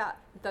you think about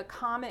the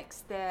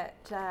comics that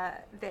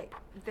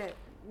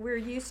we're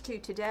used to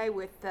today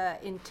with the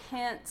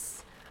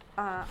intense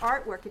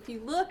artwork, if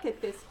you look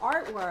at this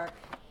artwork,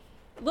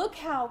 look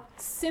how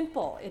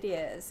simple it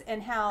is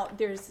and how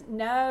there's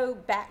no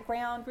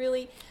background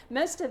really.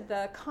 Most of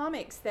the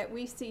comics that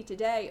we see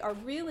today are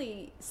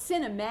really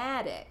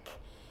cinematic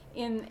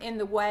in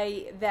the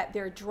way that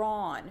they're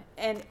drawn,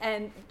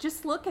 and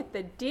just look at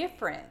the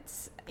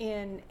difference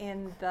in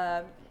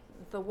the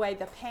way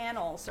the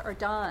panels are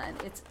done.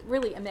 It's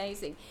really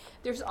amazing.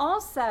 There's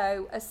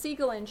also a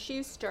Siegel and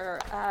Shuster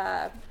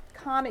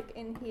comic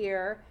in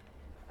here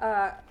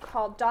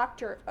called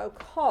Dr.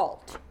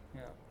 Occult.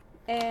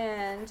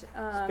 And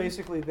it's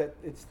basically that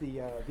it's the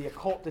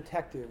occult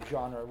detective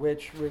genre,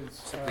 which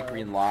was the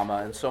Green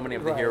Llama and so many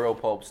of the hero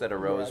pulps that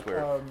arose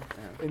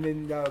and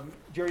then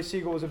Jerry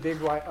Siegel was a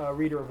big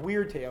reader of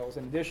Weird Tales.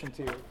 In addition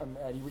to,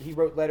 he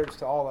wrote letters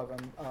to all of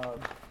them.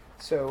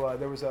 So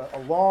there was a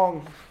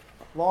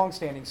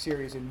long-standing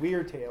series in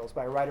Weird Tales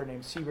by a writer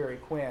named Seabury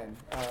Quinn,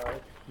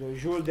 the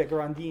Jules de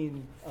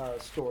Grandin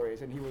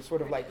stories, and he was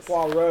sort of like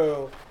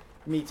Poirot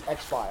meets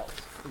X-Files.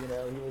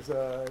 He was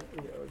a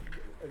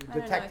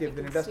detective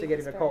that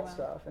investigated occult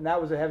stuff, and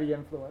that was a heavy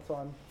influence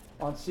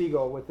on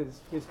Siegel with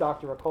his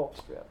Dr. Occult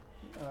strip.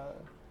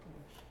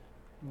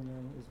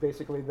 It's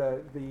basically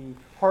the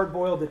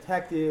hard-boiled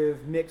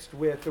detective mixed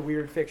with the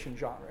weird fiction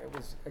genre. It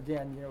was,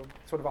 again,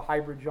 sort of a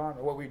hybrid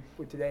genre, what we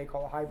would today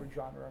call a hybrid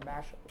genre, a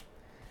mashup.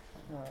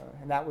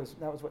 And that was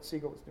what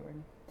Siegel was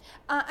doing.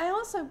 I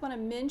also want to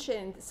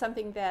mention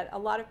something that a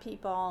lot of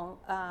people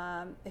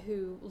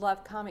who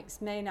love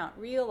comics may not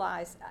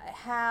realize,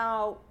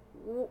 how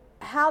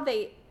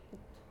they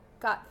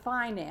got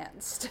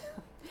financed.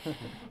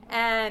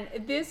 And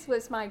this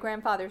was my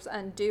grandfather's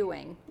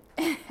undoing,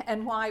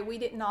 and why we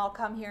didn't all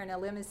come here in a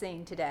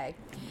limousine today.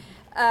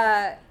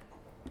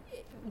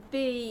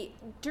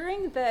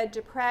 During the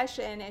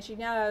Depression, as you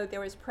know, there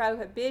was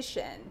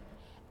prohibition.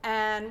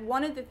 And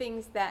one of the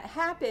things that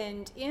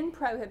happened in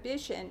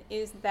Prohibition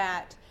is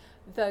that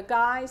the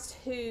guys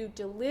who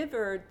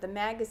delivered the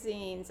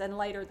magazines and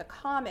later the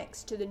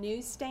comics to the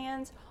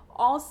newsstands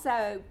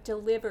also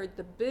delivered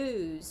the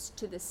booze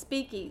to the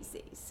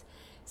speakeasies.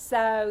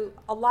 So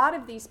a lot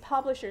of these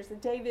publishers,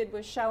 and David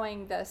was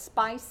showing the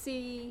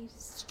Spicy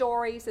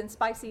Stories and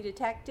Spicy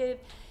Detective,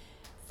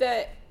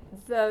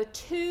 the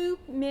two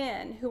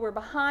men who were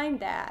behind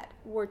that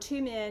were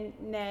two men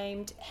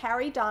named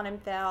Harry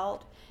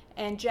Donenfeld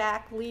and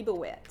Jack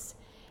Leibowitz.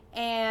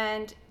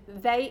 And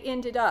they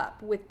ended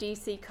up with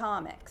DC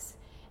Comics.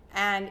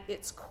 And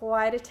it's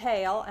quite a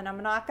tale, and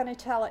I'm not going to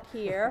tell it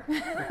here,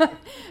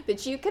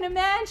 but you can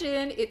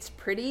imagine it's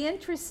pretty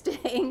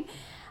interesting.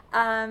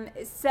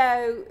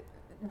 So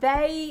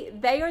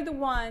they are the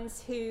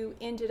ones who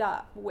ended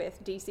up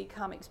with DC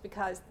Comics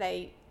because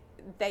they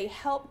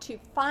helped to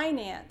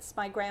finance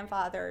my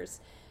grandfather's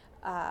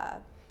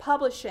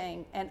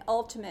publishing and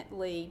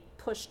ultimately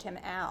pushed him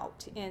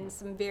out in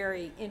some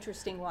very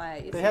interesting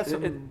ways. They had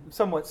some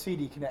somewhat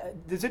seedy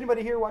connect. Does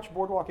anybody here watch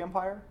Boardwalk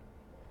Empire?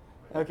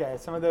 Okay,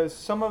 some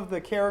of the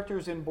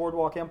characters in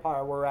Boardwalk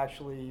Empire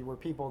were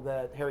people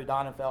that Harry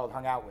Donenfeld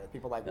hung out with.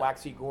 People like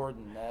Waxy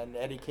Gordon and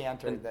Eddie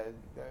Cantor, the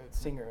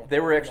singer. They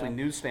were actually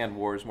newsstand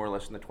wars more or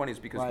less in the 20s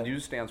because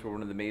newsstands were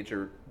one of the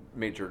major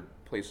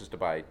places to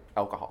buy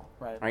alcohol.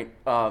 Right.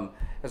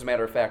 As a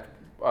matter of fact,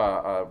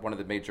 one of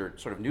the major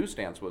sort of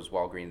newsstands was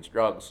Walgreens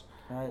Drugs,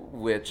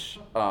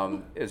 which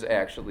is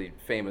actually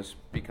famous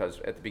because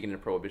at the beginning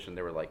of Prohibition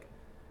there were like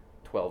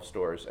 12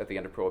 stores. At the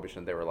end of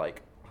Prohibition there were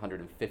like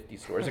 150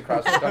 stores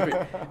across the country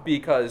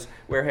because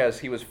whereas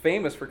he was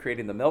famous for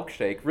creating the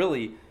milkshake,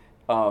 really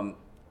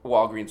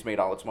Walgreens made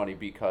all its money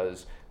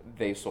because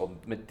they sold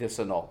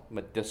medicinal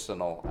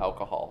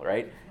alcohol,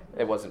 right?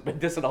 It wasn't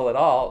medicinal at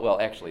all. Well,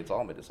 actually, it's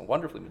all medicinal,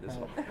 wonderfully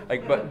medicinal.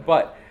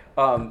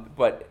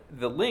 But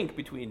the link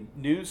between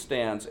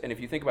newsstands and if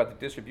you think about the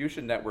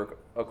distribution network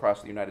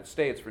across the United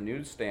States for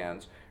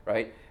newsstands,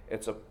 right?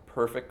 It's a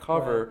perfect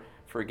cover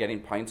for getting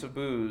pints of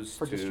booze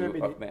for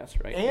to up mass,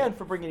 right? And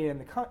for bringing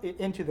it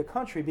into the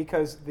country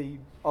because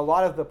a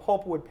lot of the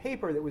pulpwood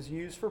paper that was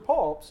used for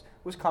pulps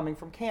was coming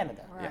from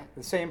Canada,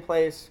 the same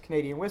place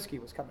Canadian whiskey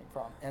was coming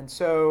from, and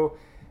so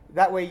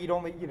that way you'd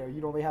only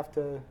have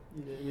to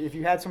if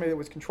you had somebody that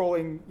was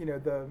controlling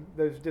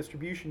those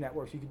distribution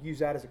networks, you could use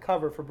that as a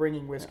cover for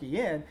bringing whiskey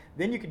in.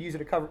 Then you could use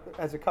it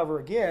as a cover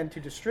again to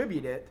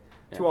distribute it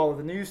to all of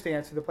the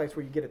newsstands to the place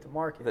where you get it to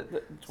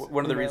market.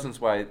 One of the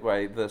reasons why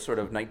the sort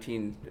of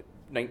mid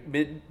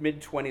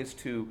 20s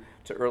to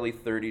early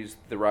 30s,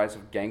 the rise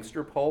of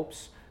gangster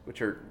pulps,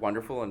 which are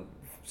wonderful and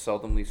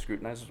seldomly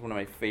scrutinized, is one of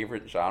my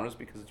favorite genres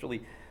because it's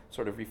really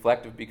sort of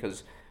reflective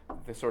because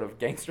the sort of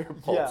gangster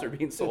pulps are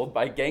being sold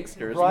by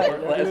gangsters more or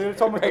less.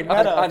 It's almost a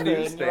meta on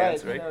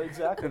newsstands, right?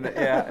 Exactly.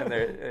 And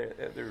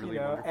they're really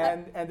wonderful.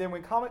 And then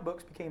when comic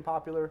books became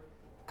popular,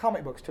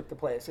 comic books took the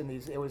place,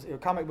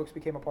 and comic books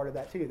became a part of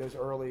that too. Those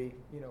early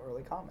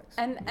comics.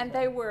 And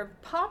they were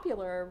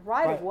popular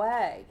right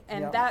away,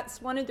 and that's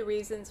one of the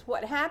reasons.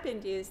 What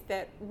happened is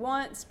that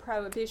once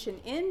Prohibition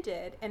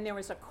ended, and there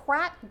was a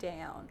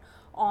crackdown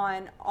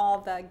on all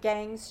the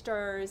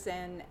gangsters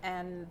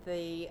and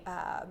the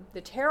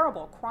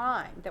terrible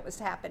crime that was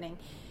happening,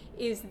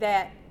 is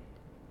that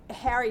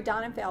Harry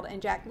Donenfeld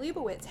and Jack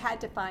Leibowitz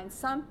had to find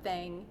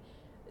something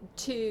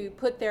to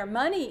put their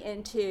money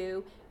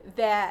into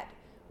that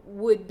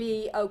would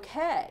be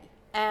okay.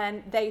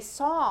 And they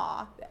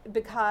saw,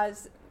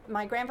 because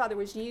my grandfather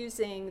was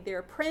using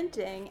their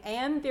printing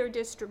and their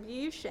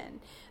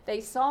distribution,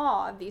 they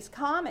saw these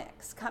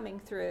comics coming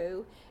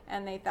through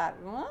and they thought,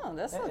 oh,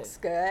 this looks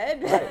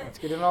good. Let's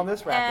get in on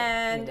this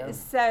racket. And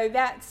so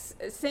that's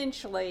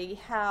essentially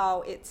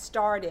how it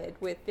started,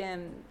 with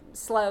them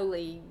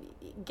slowly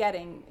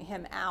getting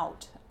him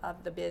out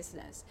of the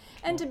business.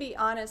 And to be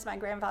honest, my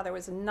grandfather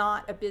was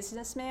not a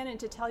businessman, and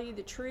to tell you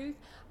the truth,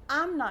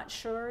 I'm not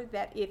sure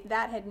that if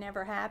that had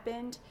never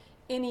happened,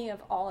 any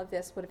of all of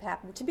this would have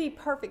happened, to be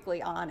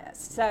perfectly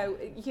honest. So,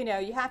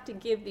 you have to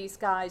give these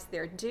guys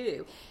their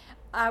due.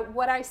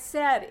 What I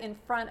said in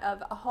front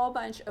of a whole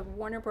bunch of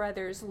Warner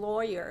Brothers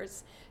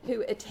lawyers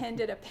who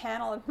attended a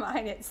panel of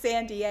mine at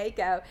San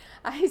Diego,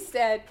 I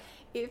said,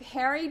 if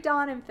Harry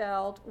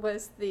Donenfeld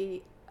was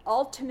the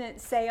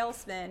ultimate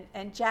salesman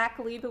and Jack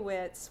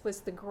Leibowitz was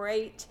the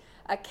great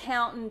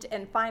accountant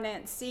and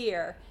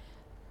financier,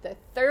 The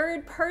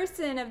third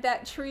person of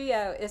that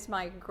trio is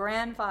my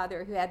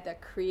grandfather, who had the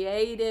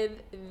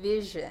creative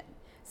vision.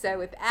 So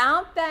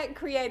without that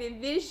creative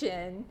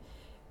vision,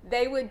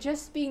 they would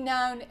just be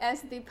known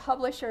as the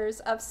publishers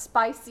of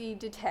Spicy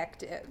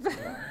Detective.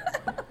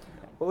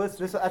 Well,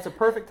 that's a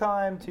perfect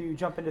time to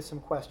jump into some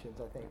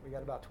questions, I think. We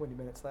got about 20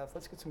 minutes left.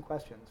 Let's get some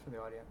questions from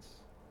the audience.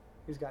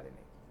 Who's got any?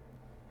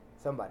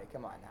 Somebody,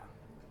 come on now.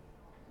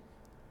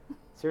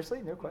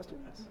 Seriously, no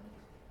questions?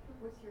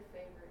 What's your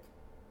favorite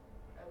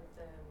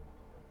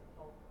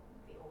of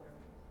the older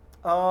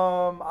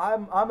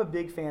ones? I'm a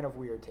big fan of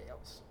Weird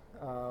Tales.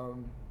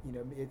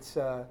 It's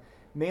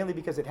mainly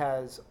because it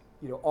has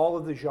all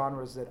of the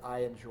genres that I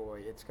enjoy.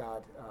 It's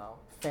got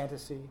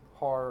fantasy,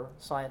 horror,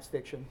 science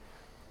fiction.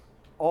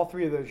 All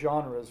three of those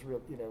genres,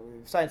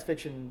 science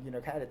fiction,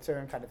 kind of its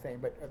own kind of thing,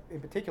 but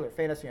in particular,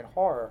 fantasy and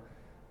horror,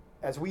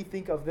 as we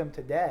think of them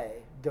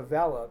today,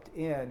 developed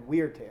in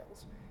Weird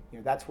Tales.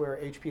 That's where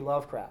H.P.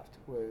 Lovecraft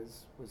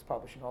was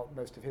publishing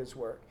most of his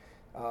work.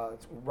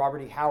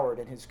 Robert E. Howard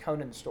and his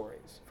Conan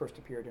stories first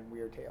appeared in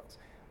Weird Tales.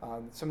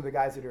 Some of the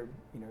guys that are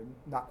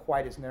not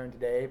quite as known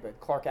today, but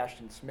Clark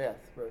Ashton Smith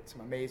wrote some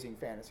amazing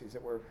fantasies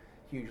that were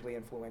hugely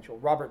influential.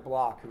 Robert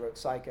Bloch, who wrote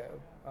Psycho,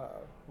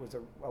 was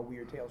a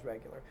Weird Tales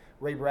regular.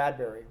 Ray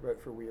Bradbury wrote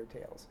for Weird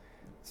Tales.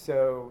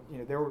 So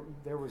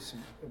there was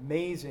some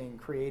amazing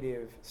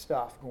creative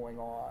stuff going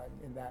on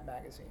in that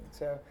magazine.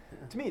 So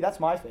to me, that's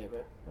my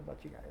favorite. How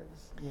about you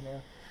guys?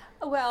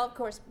 Well, of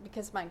course,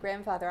 because my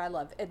grandfather, I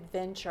love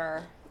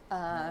Adventure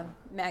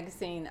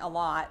magazine a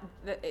lot.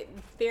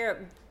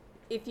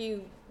 If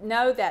you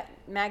know that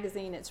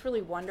magazine, it's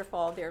really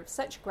wonderful. There are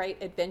such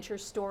great adventure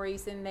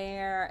stories in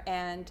there.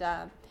 And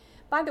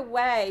by the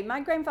way, my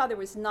grandfather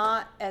was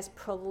not as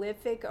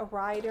prolific a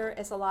writer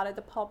as a lot of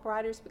the pulp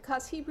writers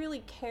because he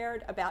really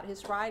cared about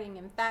his writing.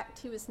 In fact,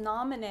 he was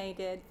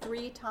nominated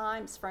 3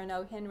 times for an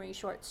O. Henry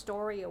Short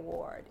Story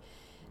Award.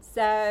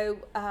 So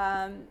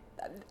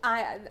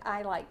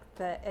I like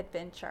the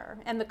adventure.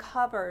 And the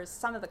covers,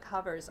 some of the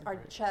covers are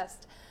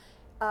just,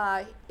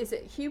 is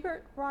it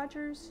Hubert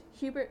Rogers?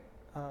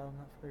 I'm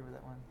not familiar with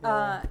that one.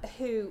 Yeah.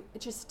 Who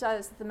just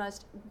does the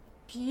most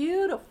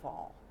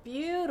beautiful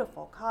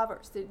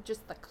covers.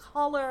 Just the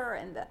color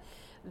and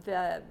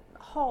the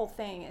whole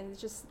thing, and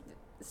it's just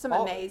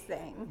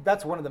amazing.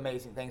 That's one of the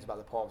amazing things about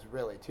the pulps,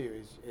 really, too,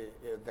 is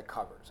the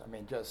covers. I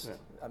mean,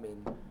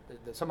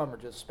 some of them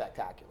are just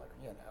spectacular.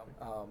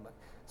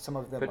 Some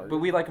of them, but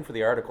we like them for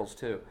the articles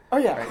too. Oh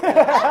yeah,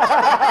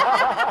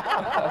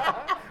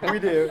 right? We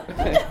do.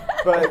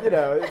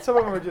 But some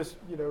of them are just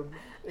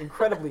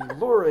incredibly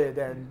lurid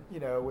and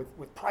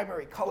with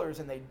primary colors,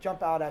 and they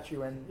jump out at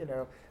you,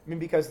 and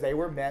because they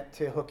were meant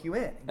to hook you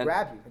in and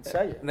grab you and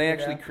sell you. And they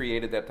actually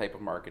created that type of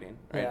marketing,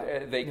 right?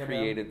 Yeah. They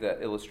created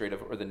the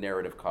illustrative or the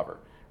narrative cover,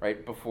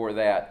 right? Before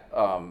that,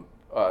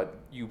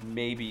 you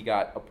maybe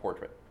got a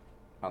portrait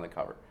on the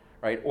cover,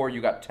 right? Or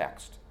you got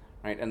text,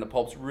 right? And the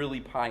pulps really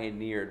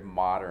pioneered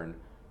modern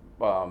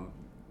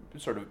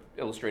sort of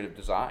illustrative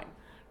design,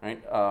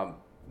 right?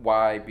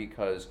 Why?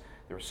 Because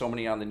there were so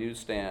many on the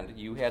newsstand,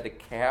 you had to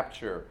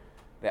capture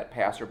that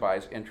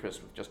passerby's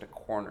interest with just a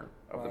corner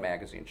of the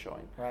magazine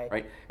showing,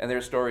 right? And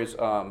there's stories,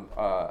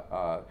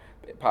 popular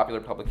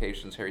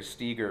publications, Harry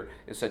Steger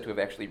is said to have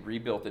actually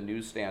rebuilt a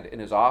newsstand in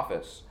his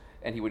office,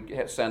 and he would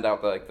send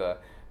out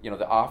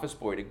the office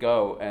boy to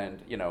go and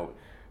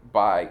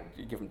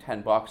give him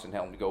 $10 and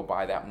tell him to go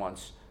buy that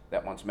month's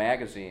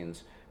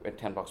magazines.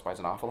 $10 buys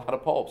an awful lot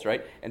of pulps,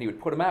 right? And he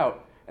would put them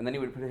out, and then he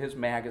would put his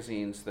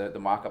magazines, the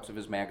mock-ups of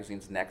his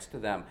magazines next to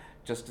them,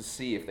 just to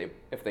see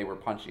if they were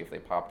punchy, if they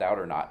popped out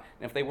or not.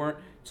 And if they weren't,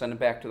 send them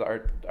back to the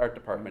art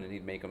department, and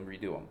he'd make them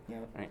redo them. Yeah.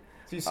 Right?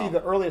 So you see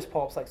the earliest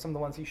pulps, like some of the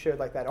ones he showed,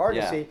 like that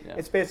Argosy,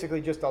 it's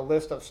basically just a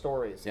list of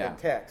stories and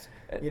text.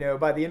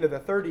 By the end of the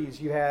 30s,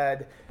 you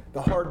had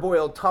the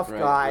hard-boiled tough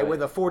guy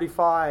with a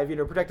 45,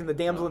 protecting the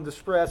damsel in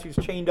distress who's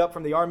chained up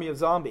from the army of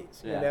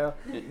zombies. Yeah.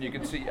 You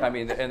can see, I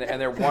mean, and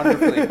they're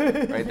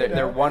wonderfully, right?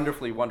 They're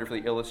wonderfully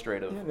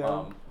illustrative.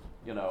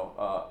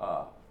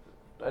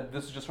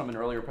 This is just from an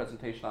earlier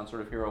presentation on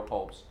sort of hero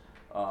pulps,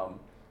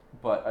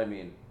 but I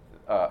mean,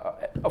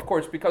 of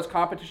course, because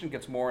competition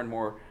gets more and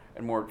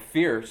more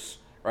fierce,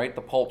 right?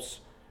 The pulps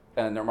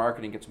and their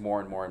marketing gets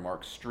more and more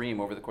extreme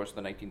over the course of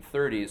the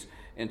 1930s,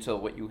 until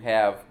what you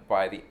have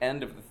by the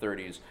end of the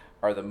 30s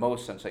are the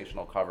most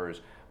sensational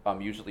covers,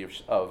 usually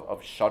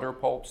of Shutter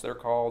pulps, they're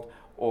called,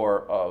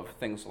 or of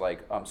things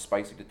like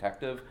Spicy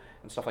Detective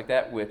and stuff like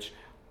that, which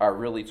are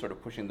really sort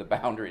of pushing the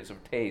boundaries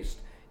of taste,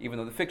 even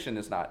though the fiction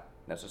is not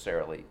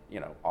necessarily,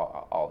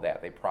 all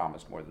that. They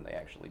promised more than they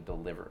actually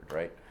delivered,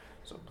 right?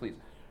 So please.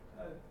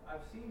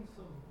 I've seen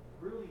some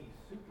really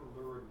super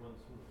lurid ones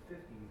from the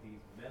 50s, these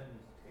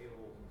men's tales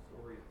and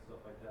stories and stuff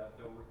like that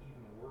were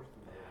even worse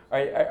than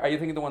those. Are you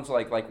thinking the ones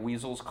like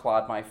Weasels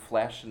Clawed My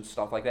Flesh and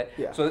stuff like that?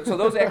 Yeah. So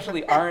those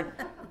actually aren't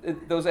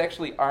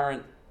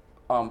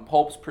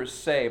pulps per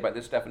se by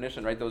this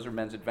definition, right? Those are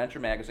men's adventure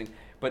magazine,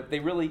 but they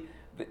really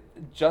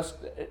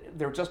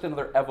they're just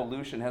another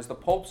evolution. As the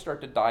pulps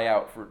start to die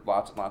out for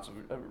lots and lots of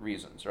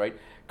reasons, right?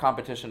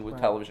 Competition with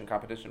television,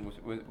 competition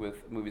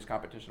with movies,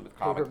 competition with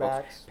comic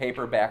books,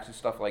 paperbacks and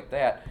stuff like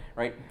that,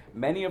 right?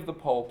 Many of the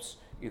pulps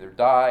either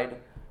died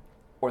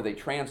or they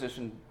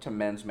transitioned to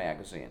men's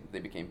magazine. They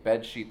became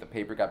bed sheet. The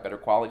paper got better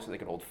quality so they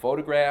could hold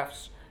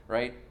photographs,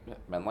 right?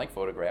 Men like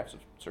photographs of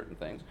certain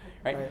things,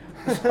 right?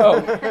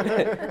 So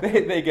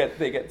they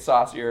get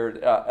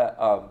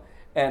saucier,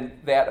 and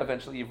that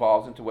eventually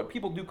evolves into what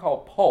people do call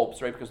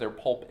pulps, right? Because they're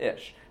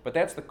pulp-ish. But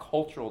that's the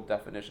cultural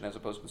definition as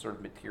opposed to the sort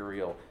of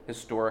material,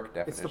 historic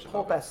definition. It's the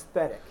pulp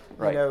aesthetic,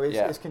 right.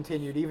 Is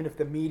continued even if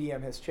the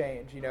medium has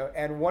changed,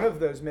 And one of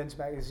those men's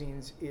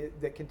magazines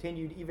that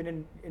continued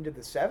even into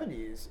the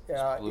 70s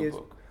is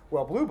Book.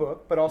 Well, Blue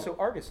Book, but also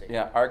Argosy.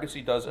 Yeah,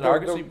 Argosy does. And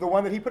the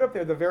one that he put up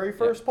there, the very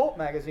first pulp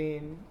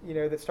magazine,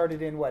 that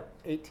started in,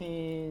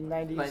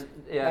 1890s?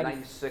 Yeah,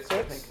 96,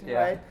 I think.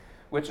 Yeah. Right?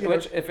 Which,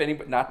 if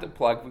anybody, not to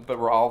plug, but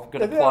we're all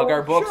going to plug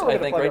our books, I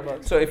think,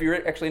 right? So if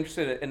you're actually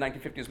interested in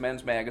 1950s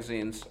men's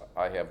magazines,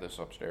 I have this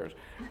upstairs.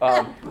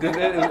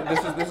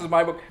 This is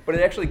my book, but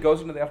it actually goes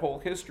into that whole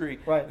history.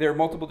 Right. There are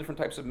multiple different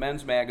types of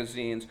men's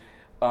magazines.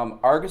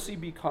 Argosy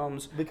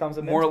becomes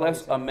more or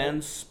less a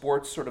men's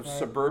sports sort of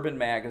suburban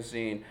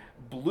magazine.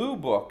 Blue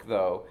Book,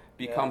 though,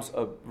 becomes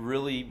a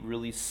really,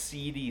 really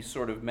seedy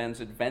sort of men's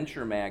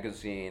adventure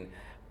magazine.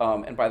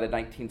 And by the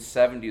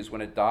 1970s,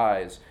 when it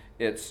dies,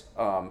 it's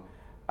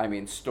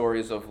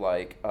stories of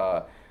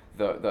the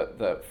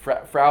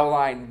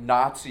Fraulein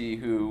Nazi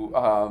who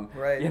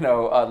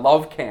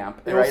love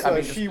camp,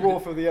 right?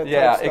 She-Wolf of the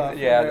stuff.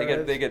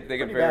 They get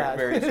very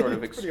very sort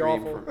of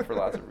extreme for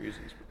lots of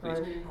reasons.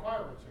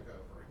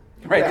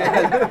 Right.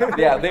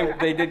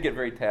 They did get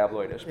very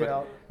tabloidish,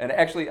 but and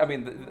actually,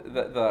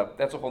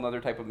 that's a whole other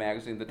type of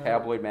magazine, the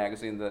tabloid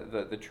magazine,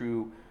 the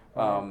true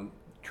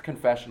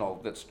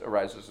confessional that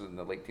arises in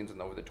the late teens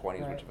and over the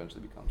 20s, which eventually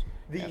becomes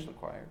National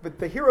Enquirer. But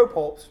the hero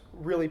pulps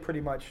really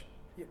pretty much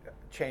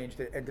changed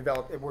and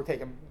developed. Were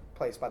taken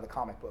place by the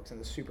comic books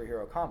and the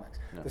superhero comics.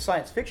 The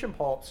science fiction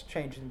pulps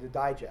changed into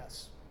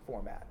digest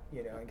format,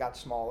 and got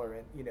smaller,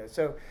 and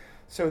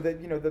so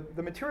that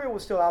the material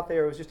was still out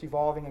there. It was just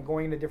evolving and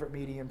going into different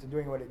mediums and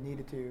doing what it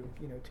needed to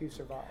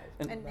survive.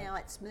 And now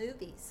it's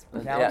movies.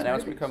 Now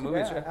it's become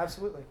movies. Yeah,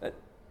 absolutely. So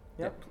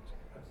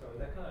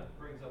that kind of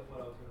brings up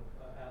what I was going to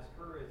ask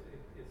her.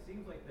 It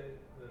seems like the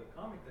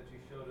comic that you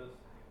showed us,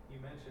 you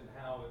mentioned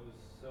how it was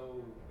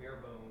so bare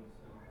bones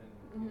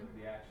and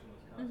the action was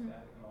kind of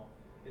static and all.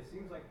 It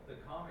seems like the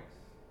comics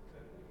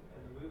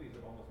and the movies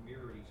have almost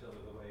mirrored each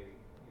other the way,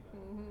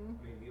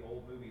 the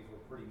old movies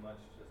were pretty much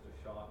just a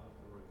shot of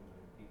the room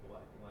and people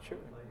acting like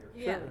players.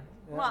 Yeah.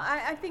 Well,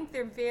 I think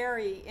they're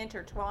very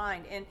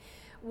intertwined. And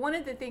one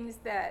of the things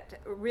that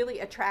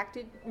really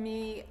attracted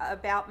me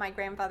about my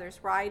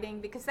grandfather's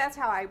writing, because that's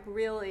how I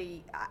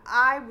really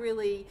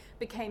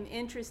became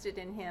interested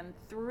in him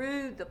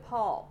through the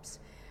pulps.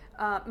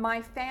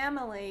 My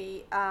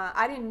family,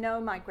 I didn't know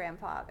my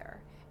grandfather.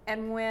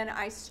 And when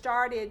I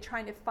started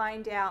trying to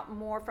find out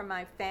more from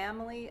my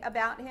family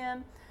about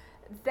him,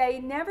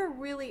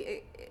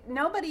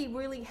 nobody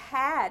really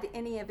had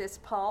any of his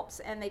pulps,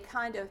 and they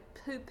kind of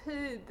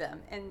poo-pooed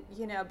them, and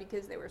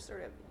because they were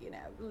sort of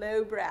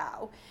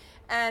lowbrow.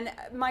 And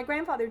my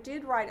grandfather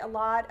did write a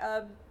lot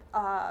of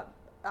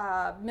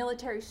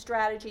military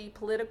strategy,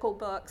 political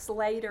books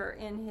later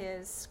in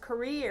his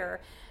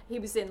career. He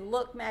was in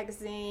Look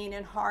magazine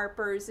and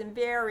Harper's and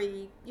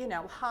very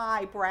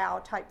highbrow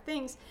type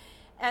things.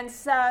 And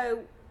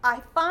so I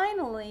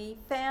finally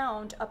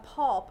found a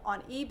pulp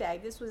on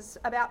eBay. This was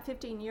about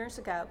 15 years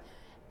ago,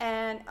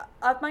 and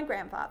of my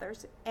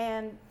grandfather's,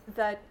 and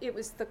it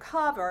was the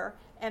cover,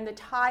 and the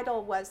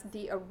title was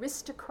 "The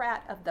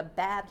Aristocrat of the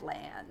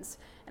Badlands,"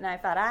 and I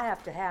thought, I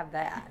have to have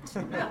that.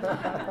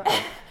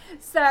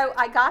 So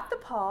I got the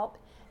pulp,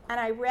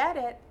 and I read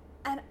it,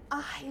 and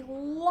I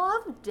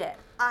loved it.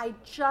 I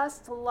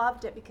just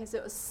loved it because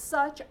it was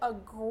such a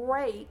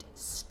great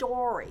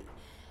story.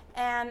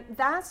 And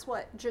that's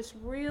what just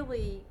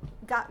really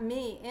got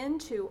me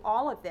into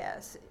all of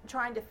this,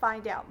 trying to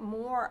find out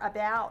more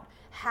about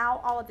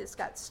how all of this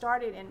got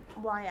started and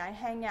why I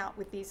hang out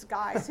with these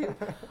guys who,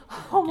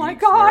 oh my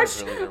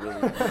gosh,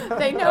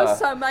 they know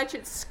so much,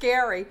 it's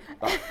scary.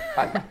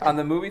 On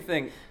the movie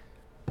thing,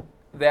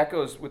 that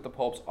goes with the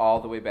pulps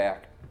all the way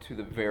back to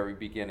the very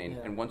beginning.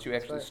 And once you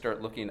actually start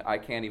looking, you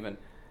can't even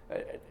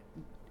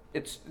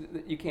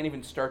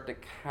start to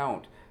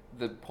count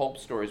the pulp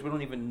stories. We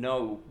don't even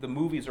know. The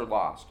movies are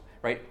lost,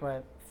 right?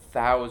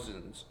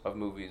 Thousands of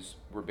movies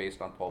were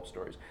based on pulp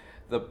stories.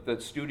 The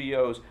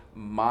studios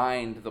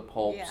mined the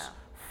pulps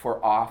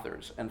for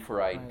authors and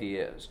for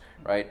ideas,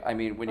 right? I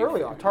mean, when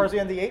early on,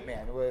 Tarzan the Ape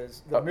Man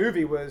was the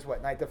movie was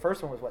the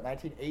first one was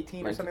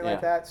 1918 or something like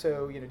that.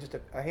 So just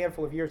a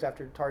handful of years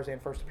after Tarzan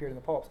first appeared in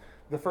the pulps.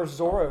 The first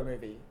Zorro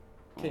movie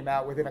came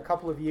out within a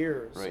couple of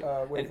years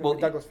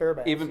with Douglas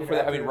Fairbanks. Even before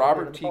that,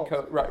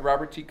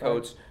 Robert T.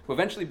 Coates, who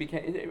eventually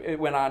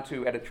went on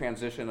to, at a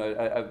transition,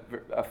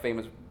 a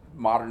famous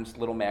modern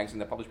little magazine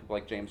that published people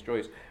like James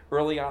Joyce.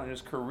 Early on in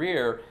his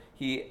career,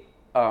 he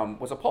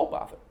was a pulp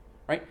author,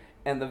 right?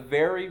 And the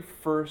very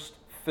first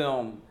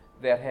film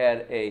that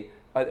had a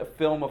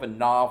film of a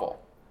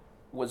novel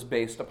was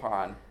based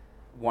upon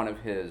one of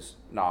his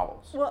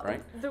novels, well,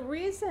 right? The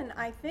reason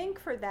I think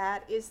for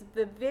that is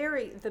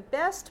the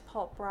best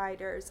pulp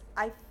writers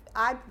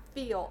I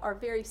feel are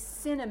very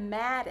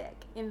cinematic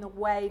in the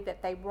way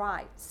that they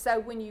write. So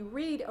when you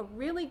read a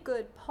really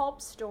good pulp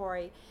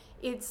story,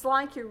 it's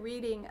like you're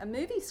reading a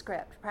movie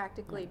script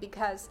practically,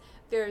 because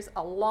there's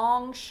a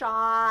long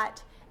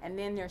shot, and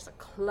then there's a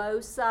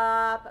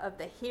close-up of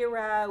the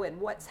hero and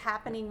what's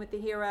happening with the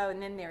hero,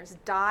 and then there's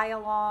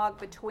dialogue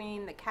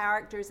between the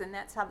characters, and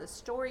that's how the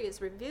story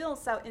is revealed.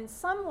 So in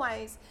some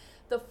ways,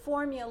 the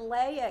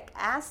formulaic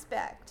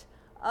aspect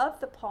of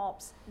the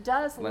pulps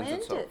does lend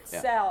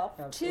itself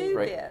to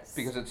right. this.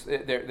 Because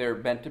they're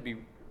meant to be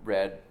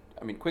read,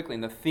 I mean, quickly,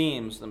 and the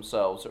themes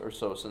themselves are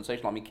so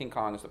sensational. I mean, King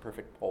Kong is the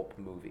perfect pulp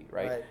movie,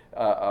 right?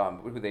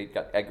 Who they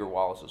got Edgar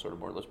Wallace, a sort of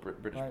more or less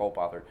British pulp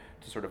author,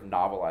 to sort of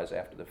novelize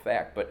after the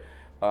fact. But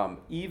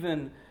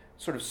even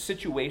sort of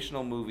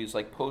situational movies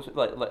like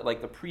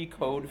the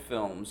pre-code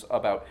films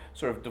about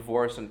sort of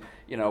divorce and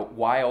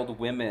wild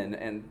women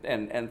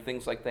and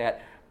things like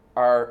that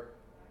are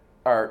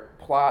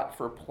plot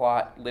for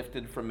plot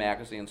lifted from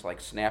magazines like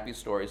Snappy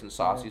Stories and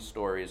Saucy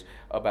Stories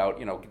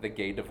about the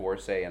gay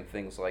divorcee and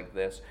things like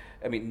this.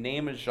 I mean,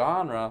 name a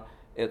genre,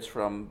 it's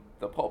from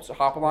the pulp. So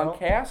Hopalong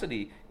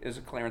Cassidy is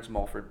a Clarence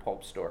Mulford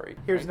pulp story.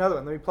 Here's another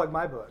one. Let me plug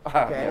my book.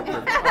 Okay.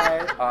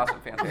 Awesome,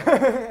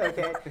 fantastic.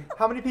 Okay.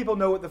 How many people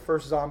know what the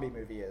first zombie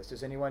movie is?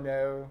 Does anyone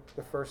know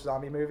the first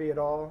zombie movie at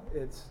all?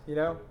 It's Is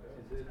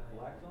it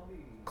Black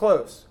Zombie?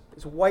 Close.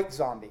 It's White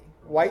Zombie.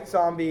 White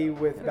Zombie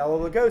with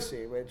Bela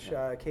Lugosi, which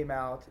came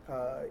out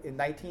in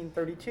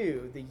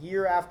 1932, the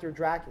year after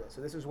Dracula.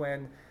 So this is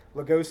when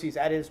Lugosi's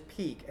at his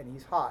peak and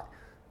he's hot.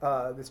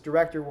 This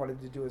director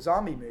wanted to do a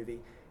zombie movie.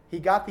 He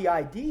got the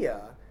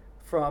idea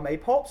from a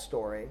pulp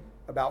story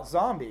about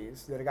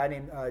zombies that a guy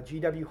named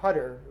G.W.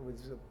 Hutter, it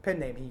was a pen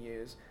name he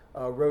used,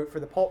 wrote for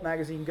the pulp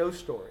magazine Ghost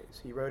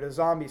Stories. He wrote a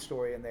zombie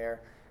story in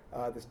there.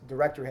 This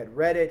director had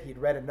read it. He'd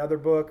read another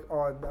book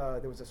on,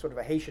 there was a sort of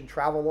a Haitian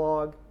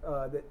travelogue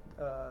that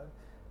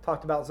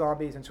talked about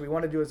zombies, and so he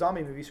wanted to do a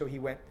zombie movie, so he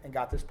went and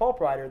got this pulp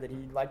writer that he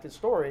liked his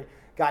story,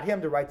 got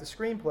him to write the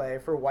screenplay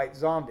for White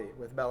Zombie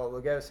with Bela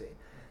Lugosi.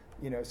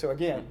 So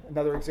again,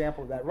 another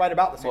example of that, right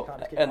about the same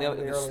time. And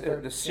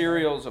the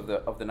serials of the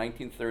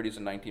 1930s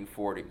and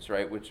 1940s,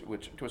 right,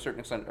 which to a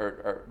certain extent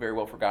are very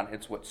well forgotten.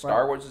 It's what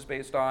Star Wars is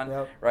based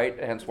on, right?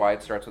 Hence why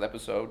it starts with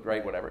episode,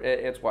 right? Whatever.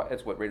 It's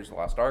what Raiders of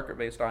the Lost Ark are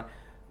based on.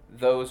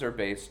 Those are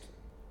based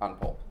on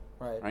pulp.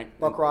 Right.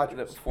 Buck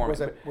Rogers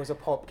was a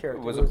pulp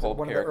character. Was a pulp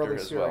one character of the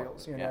early as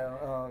serials.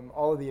 well.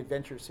 All of the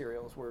adventure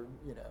serials were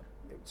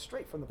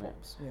straight from the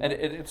pulps. And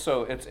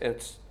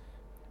it's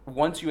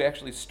once you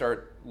actually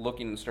start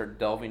looking and start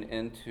delving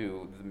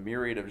into the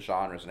myriad of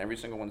genres, and every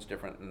single one's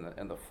different,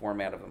 and the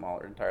format of them all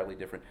are entirely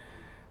different,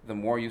 the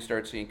more you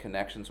start seeing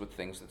connections with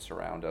things that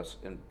surround us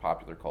in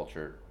popular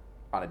culture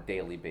on a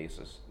daily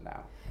basis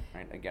now,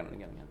 right? Again and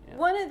again and again. Yeah.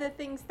 One of the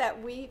things that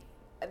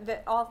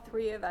all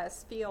three of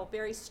us feel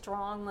very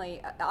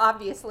strongly,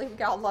 obviously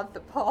we all love the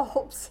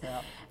pulps,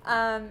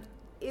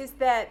 is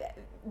that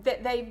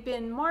they've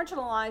been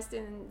marginalized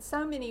in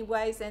so many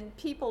ways, and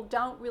people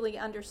don't really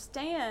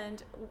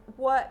understand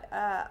what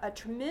a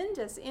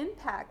tremendous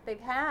impact they've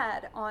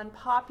had on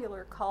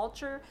popular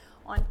culture,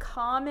 on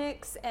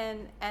comics,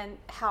 and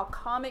how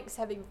comics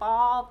have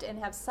evolved and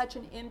have such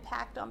an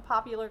impact on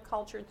popular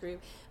culture through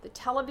the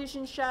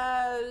television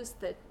shows,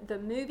 the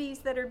movies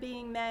that are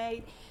being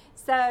made.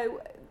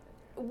 So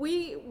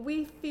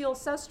we feel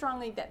so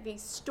strongly that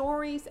these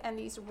stories and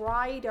these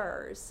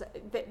writers,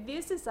 that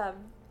this is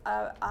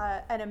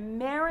an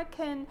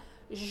American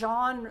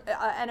genre,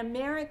 an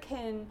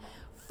American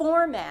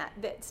format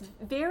that's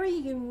very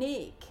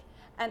unique.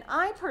 And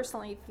I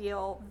personally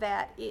feel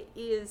that it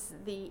is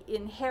the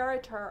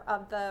inheritor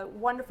of the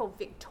wonderful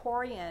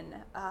Victorian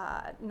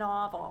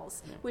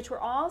novels, which were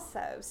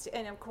also,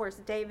 and of course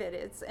David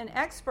is an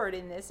expert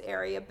in this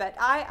area, but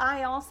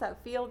I also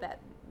feel that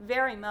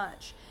very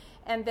much,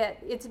 and that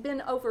it's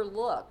been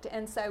overlooked.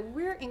 And so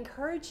we're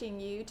encouraging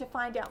you to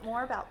find out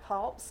more about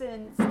pulps.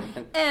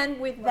 And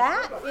with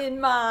that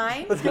in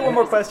mind... Let's get one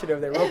more question over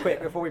there real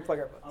quick before we plug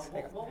our books.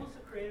 What was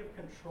the creative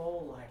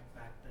control like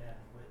back then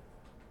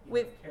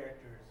with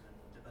characters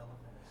and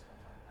development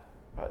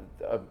and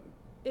stuff like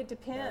that? It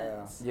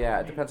depends.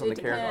 Yeah, it depends on the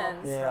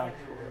character. Yeah.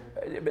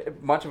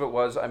 Much of it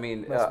was, I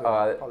mean,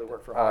 probably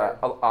work for hire.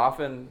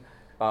 often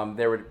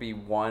there would be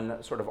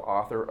one sort of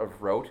author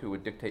of rote who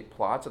would dictate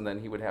plots, and then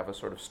he would have a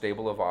sort of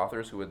stable of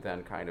authors who would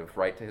then kind of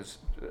write to his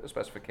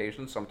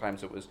specifications.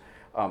 Sometimes it was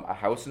a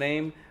house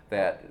name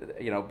that,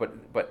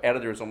 but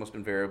editors almost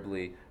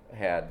invariably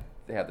had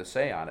the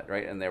say on it,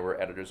 right? And there were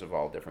editors of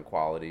all different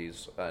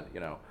qualities, and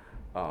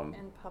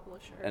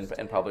publishers.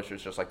 And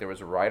publishers, just like there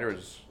was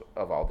writers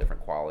of all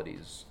different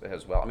qualities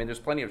as well. I mean, there's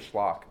plenty of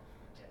schlock,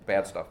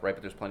 bad stuff, right?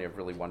 But there's plenty of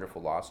really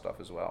wonderful law stuff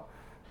as well.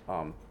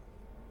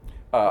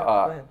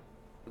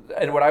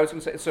 And what I was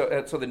going to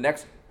say, so the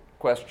next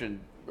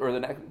question, or the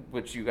next,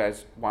 which you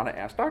guys want to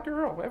ask, Dr.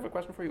 Earl, I have a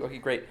question for you. Okay,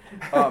 great.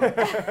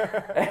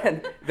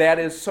 And that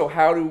is, so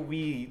how do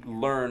we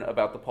learn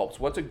about the pulps?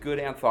 What's a good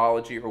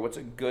anthology, or what's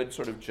a good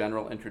sort of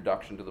general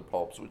introduction to the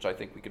pulps, which I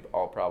think we could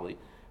all probably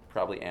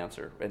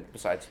answer. And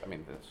besides, I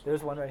mean,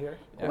 there's one right here.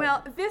 Yeah.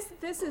 Well, this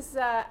is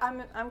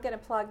I'm going to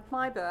plug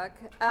my book.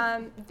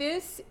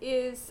 This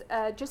is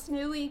just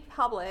newly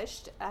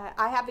published.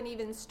 I haven't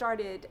even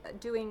started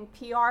doing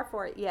PR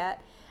for it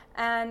yet,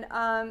 and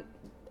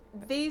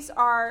these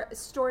are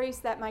stories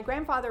that my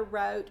grandfather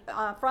wrote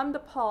from the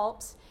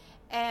pulps.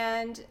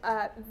 And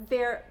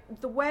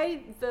the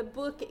way the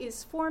book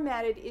is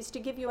formatted is to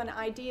give you an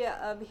idea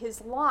of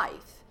his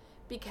life,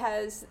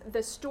 because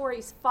the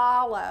stories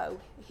follow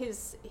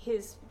his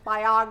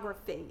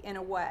biography in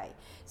a way.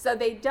 So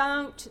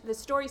the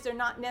stories are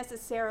not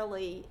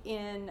necessarily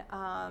in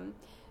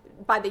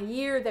by the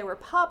year they were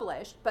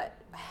published, but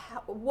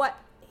what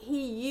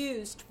he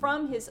used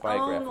from his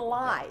own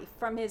life,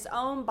 from his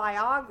own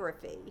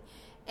biography,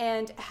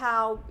 and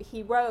how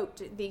he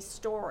wrote these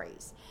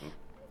stories.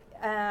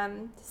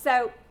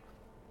 So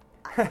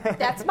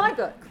that's my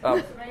book.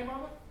 What's the name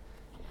of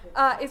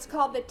it? It's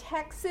called The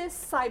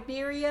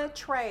Texas-Siberia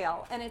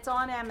Trail, and it's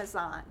on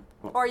Amazon.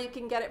 Or you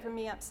can get it from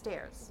me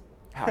upstairs.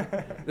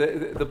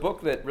 The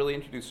book that really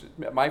introduced,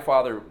 my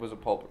father was a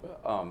pulp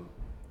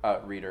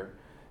reader.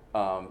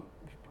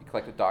 He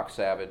collected Doc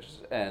Savage,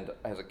 and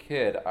as a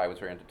kid, I was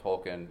very into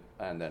Tolkien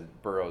and then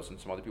Burroughs and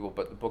some other people.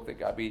 But the book that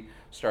got me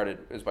started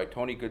is by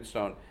Tony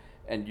Goodstone,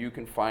 and you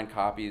can find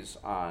copies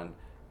on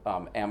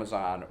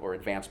Amazon or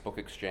Advanced Book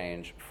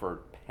Exchange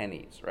for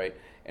pennies, right?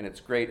 And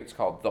it's great. It's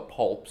called The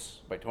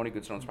Pulps by Tony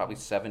Goodstone. It's probably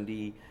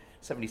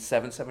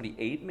 77,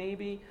 78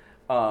 maybe.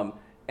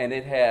 And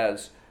it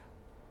has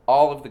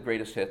all of the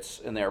greatest hits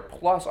in there,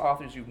 plus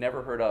authors you've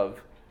never heard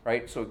of,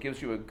 right? So it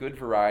gives you a good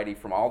variety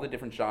from all the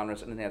different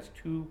genres, and it has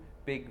 2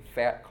 big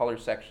fat color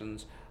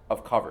sections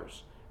of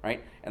covers,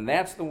 right? And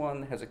that's the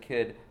one as a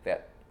kid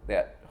that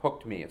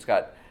hooked me. It's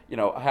got,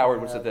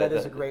 Howard was that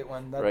is a great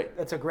one. Right.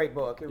 That's a great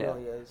book. It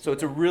really is. So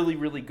it's a really,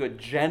 really good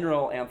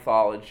general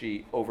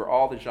anthology over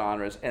all the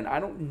genres, and I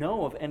don't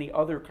know of any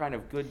other kind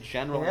of good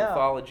general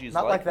anthologies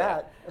not like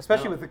that.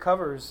 Especially with the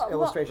covers,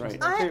 illustrations.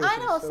 Well,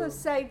 I'd also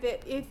say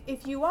that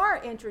if you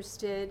are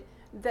interested,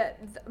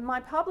 my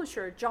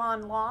publisher,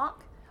 John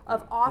Locke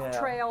of Off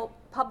Trail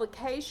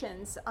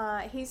Publications,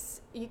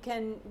 you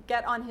can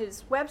get on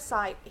his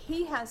website.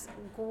 He has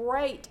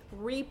great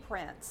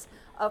reprints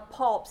of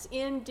pulps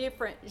in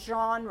different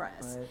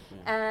genres. Right.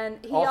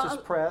 And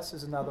Altus Press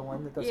is another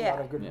one that does a lot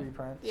of good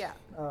reprints. Yeah.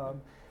 All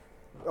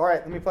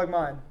right, let me plug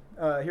mine.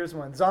 Here's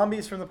one: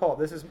 Zombies from the Pulp.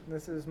 This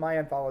is my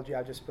anthology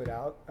I just put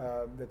out.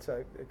 That's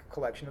a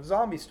collection of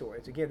zombie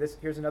stories. Again,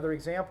 here's another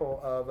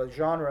example of a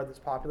genre that's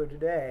popular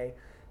today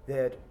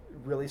that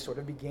really sort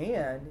of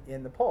began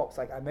in the pulps.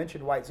 Like I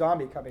mentioned, White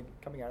Zombie coming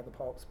out of the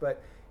pulps,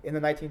 but in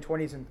the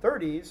 1920s and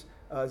 30s,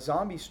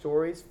 zombie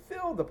stories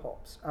filled the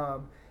pulps.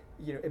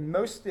 In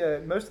most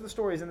of the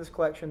stories in this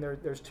collection,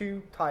 there's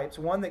 2 types.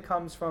 One that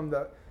comes from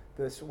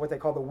this what they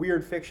call the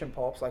weird fiction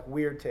pulps, like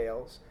Weird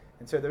Tales.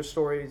 And so there's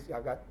stories.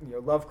 I've got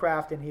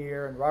Lovecraft in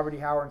here, and Robert E.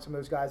 Howard, and some of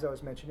those guys I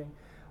was mentioning.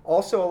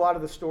 Also, a lot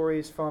of the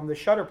stories from the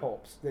Shutter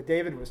pulps that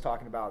David was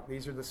talking about.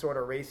 These are the sort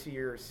of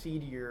racier,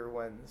 seedier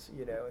ones,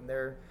 and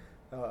they're,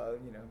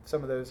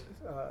 some of those,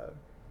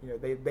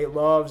 they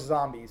love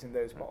zombies in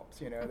those pulps.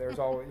 There's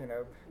all,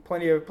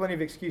 plenty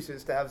of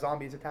excuses to have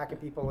zombies attacking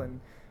people and,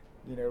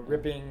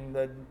 ripping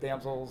the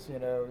damsels,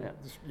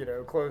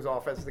 clothes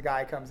off as the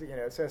guy comes.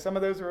 So some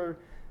of those are,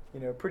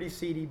 pretty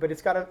seedy, but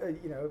it's got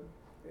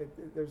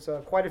there's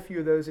quite a few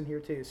of those in here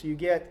too. So you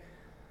get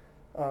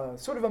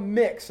sort of a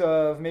mix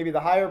of maybe the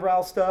higher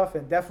brow stuff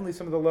and definitely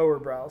some of the lower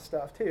brow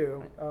stuff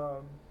too,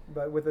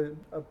 but with a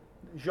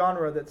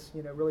genre that's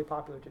really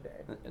popular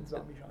today.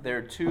 Zombie genre. There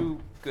are 2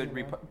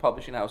 good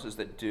publishing houses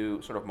that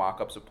do sort of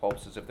mock-ups of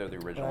pulps as if they're the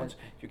original ones.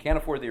 If you can't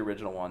afford the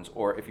original ones,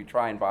 or if you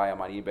try and buy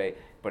them on eBay,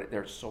 but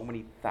there's so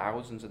many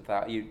thousands and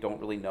thousands, you don't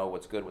really know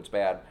what's good, what's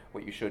bad,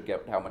 what you should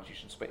get, how much you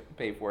should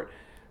pay for it.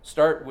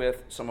 Start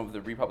with some of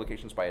the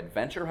republications by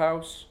Adventure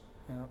House,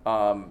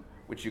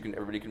 which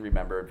everybody can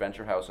remember,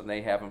 Adventure House, and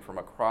they have them from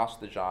across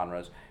the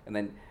genres. And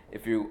then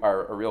if you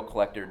are a real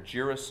collector,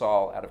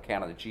 Girasol out of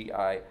Canada,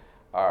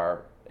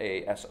 Girasol,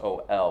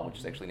 which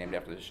is actually named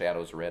after the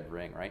Shadow's red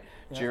ring, right?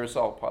 Yeah.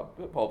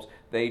 Girasol pulps,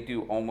 they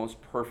do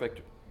almost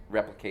perfect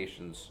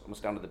replications,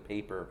 almost down to the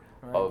paper,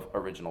 of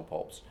original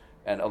pulps.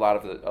 And a lot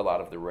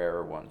of the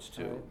rarer ones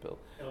too, Bill.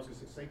 And I was going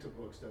to say, Sanctum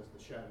Books does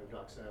the Shadow,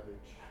 Doc Savage.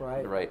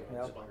 Right.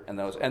 Yep. And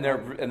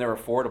they're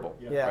affordable.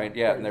 Yeah. Right.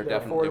 Yeah, and they're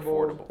definitely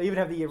affordable. They even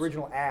have the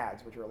original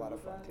ads, which are a lot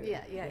of fun too.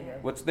 Yeah.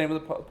 What's the name of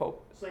the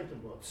pulp? Sanctum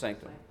Books.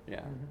 Sanctum.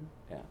 Yeah.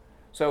 Yeah.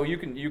 So you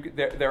can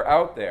they're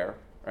out there,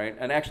 right?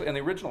 And actually, and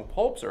the original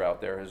pulps are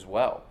out there as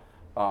well.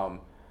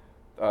 Tom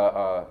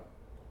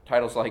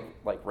titles like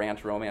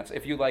Ranch Romance.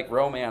 If you like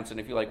romance and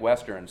if you like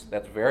westerns,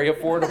 that's very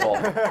affordable.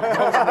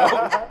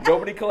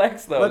 Nobody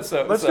collects those.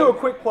 Let's do a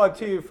quick plug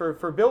too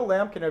for Bill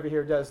Lampkin over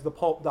here. Does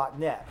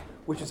thepulp.net,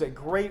 which is a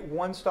great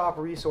one-stop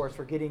resource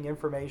for getting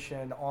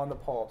information on the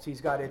pulps.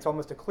 It's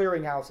almost a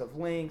clearinghouse of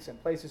links and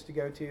places to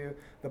go to.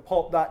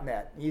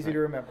 Thepulp.net, easy to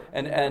remember.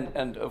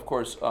 And of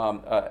course,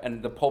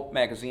 and the Pulp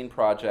Magazine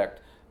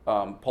Project,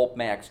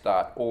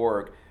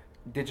 pulpmags.org,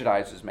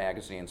 digitizes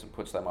magazines and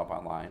puts them up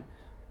online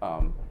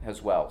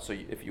as well. So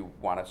if you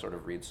want to sort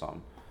of read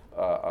some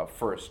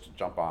first,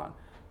 jump on.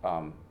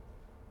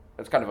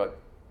 It's kind of a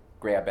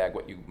grab bag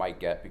what you might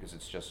get because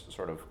it's just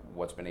sort of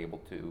what's been able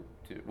to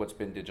what's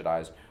been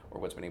digitized or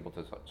what's been able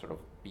to sort of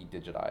be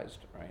digitized,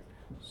 right?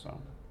 So.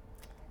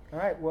 All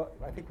right. Well,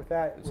 I think with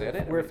that,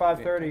 we're at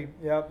 5:30.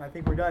 Yep, I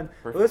think we're done.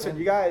 Perfect. Well, listen,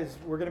 you guys,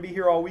 we're going to be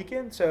here all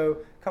weekend, so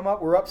come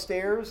up. We're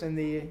upstairs in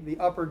the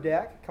upper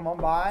deck. Come on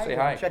by. Say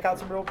hi. Check out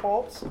some real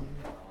pulps.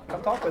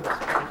 Come talk with us.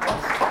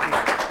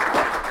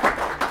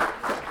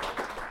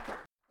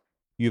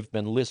 You've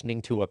been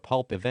listening to a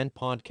Pulp Event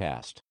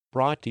podcast,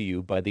 brought to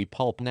you by the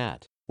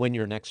PulpNet. When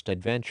your next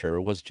adventure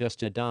was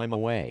just a dime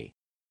away.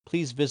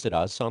 Please visit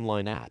us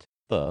online at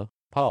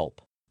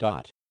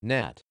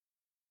thepulp.net.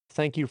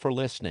 Thank you for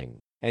listening,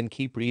 and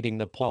keep reading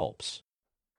the pulps.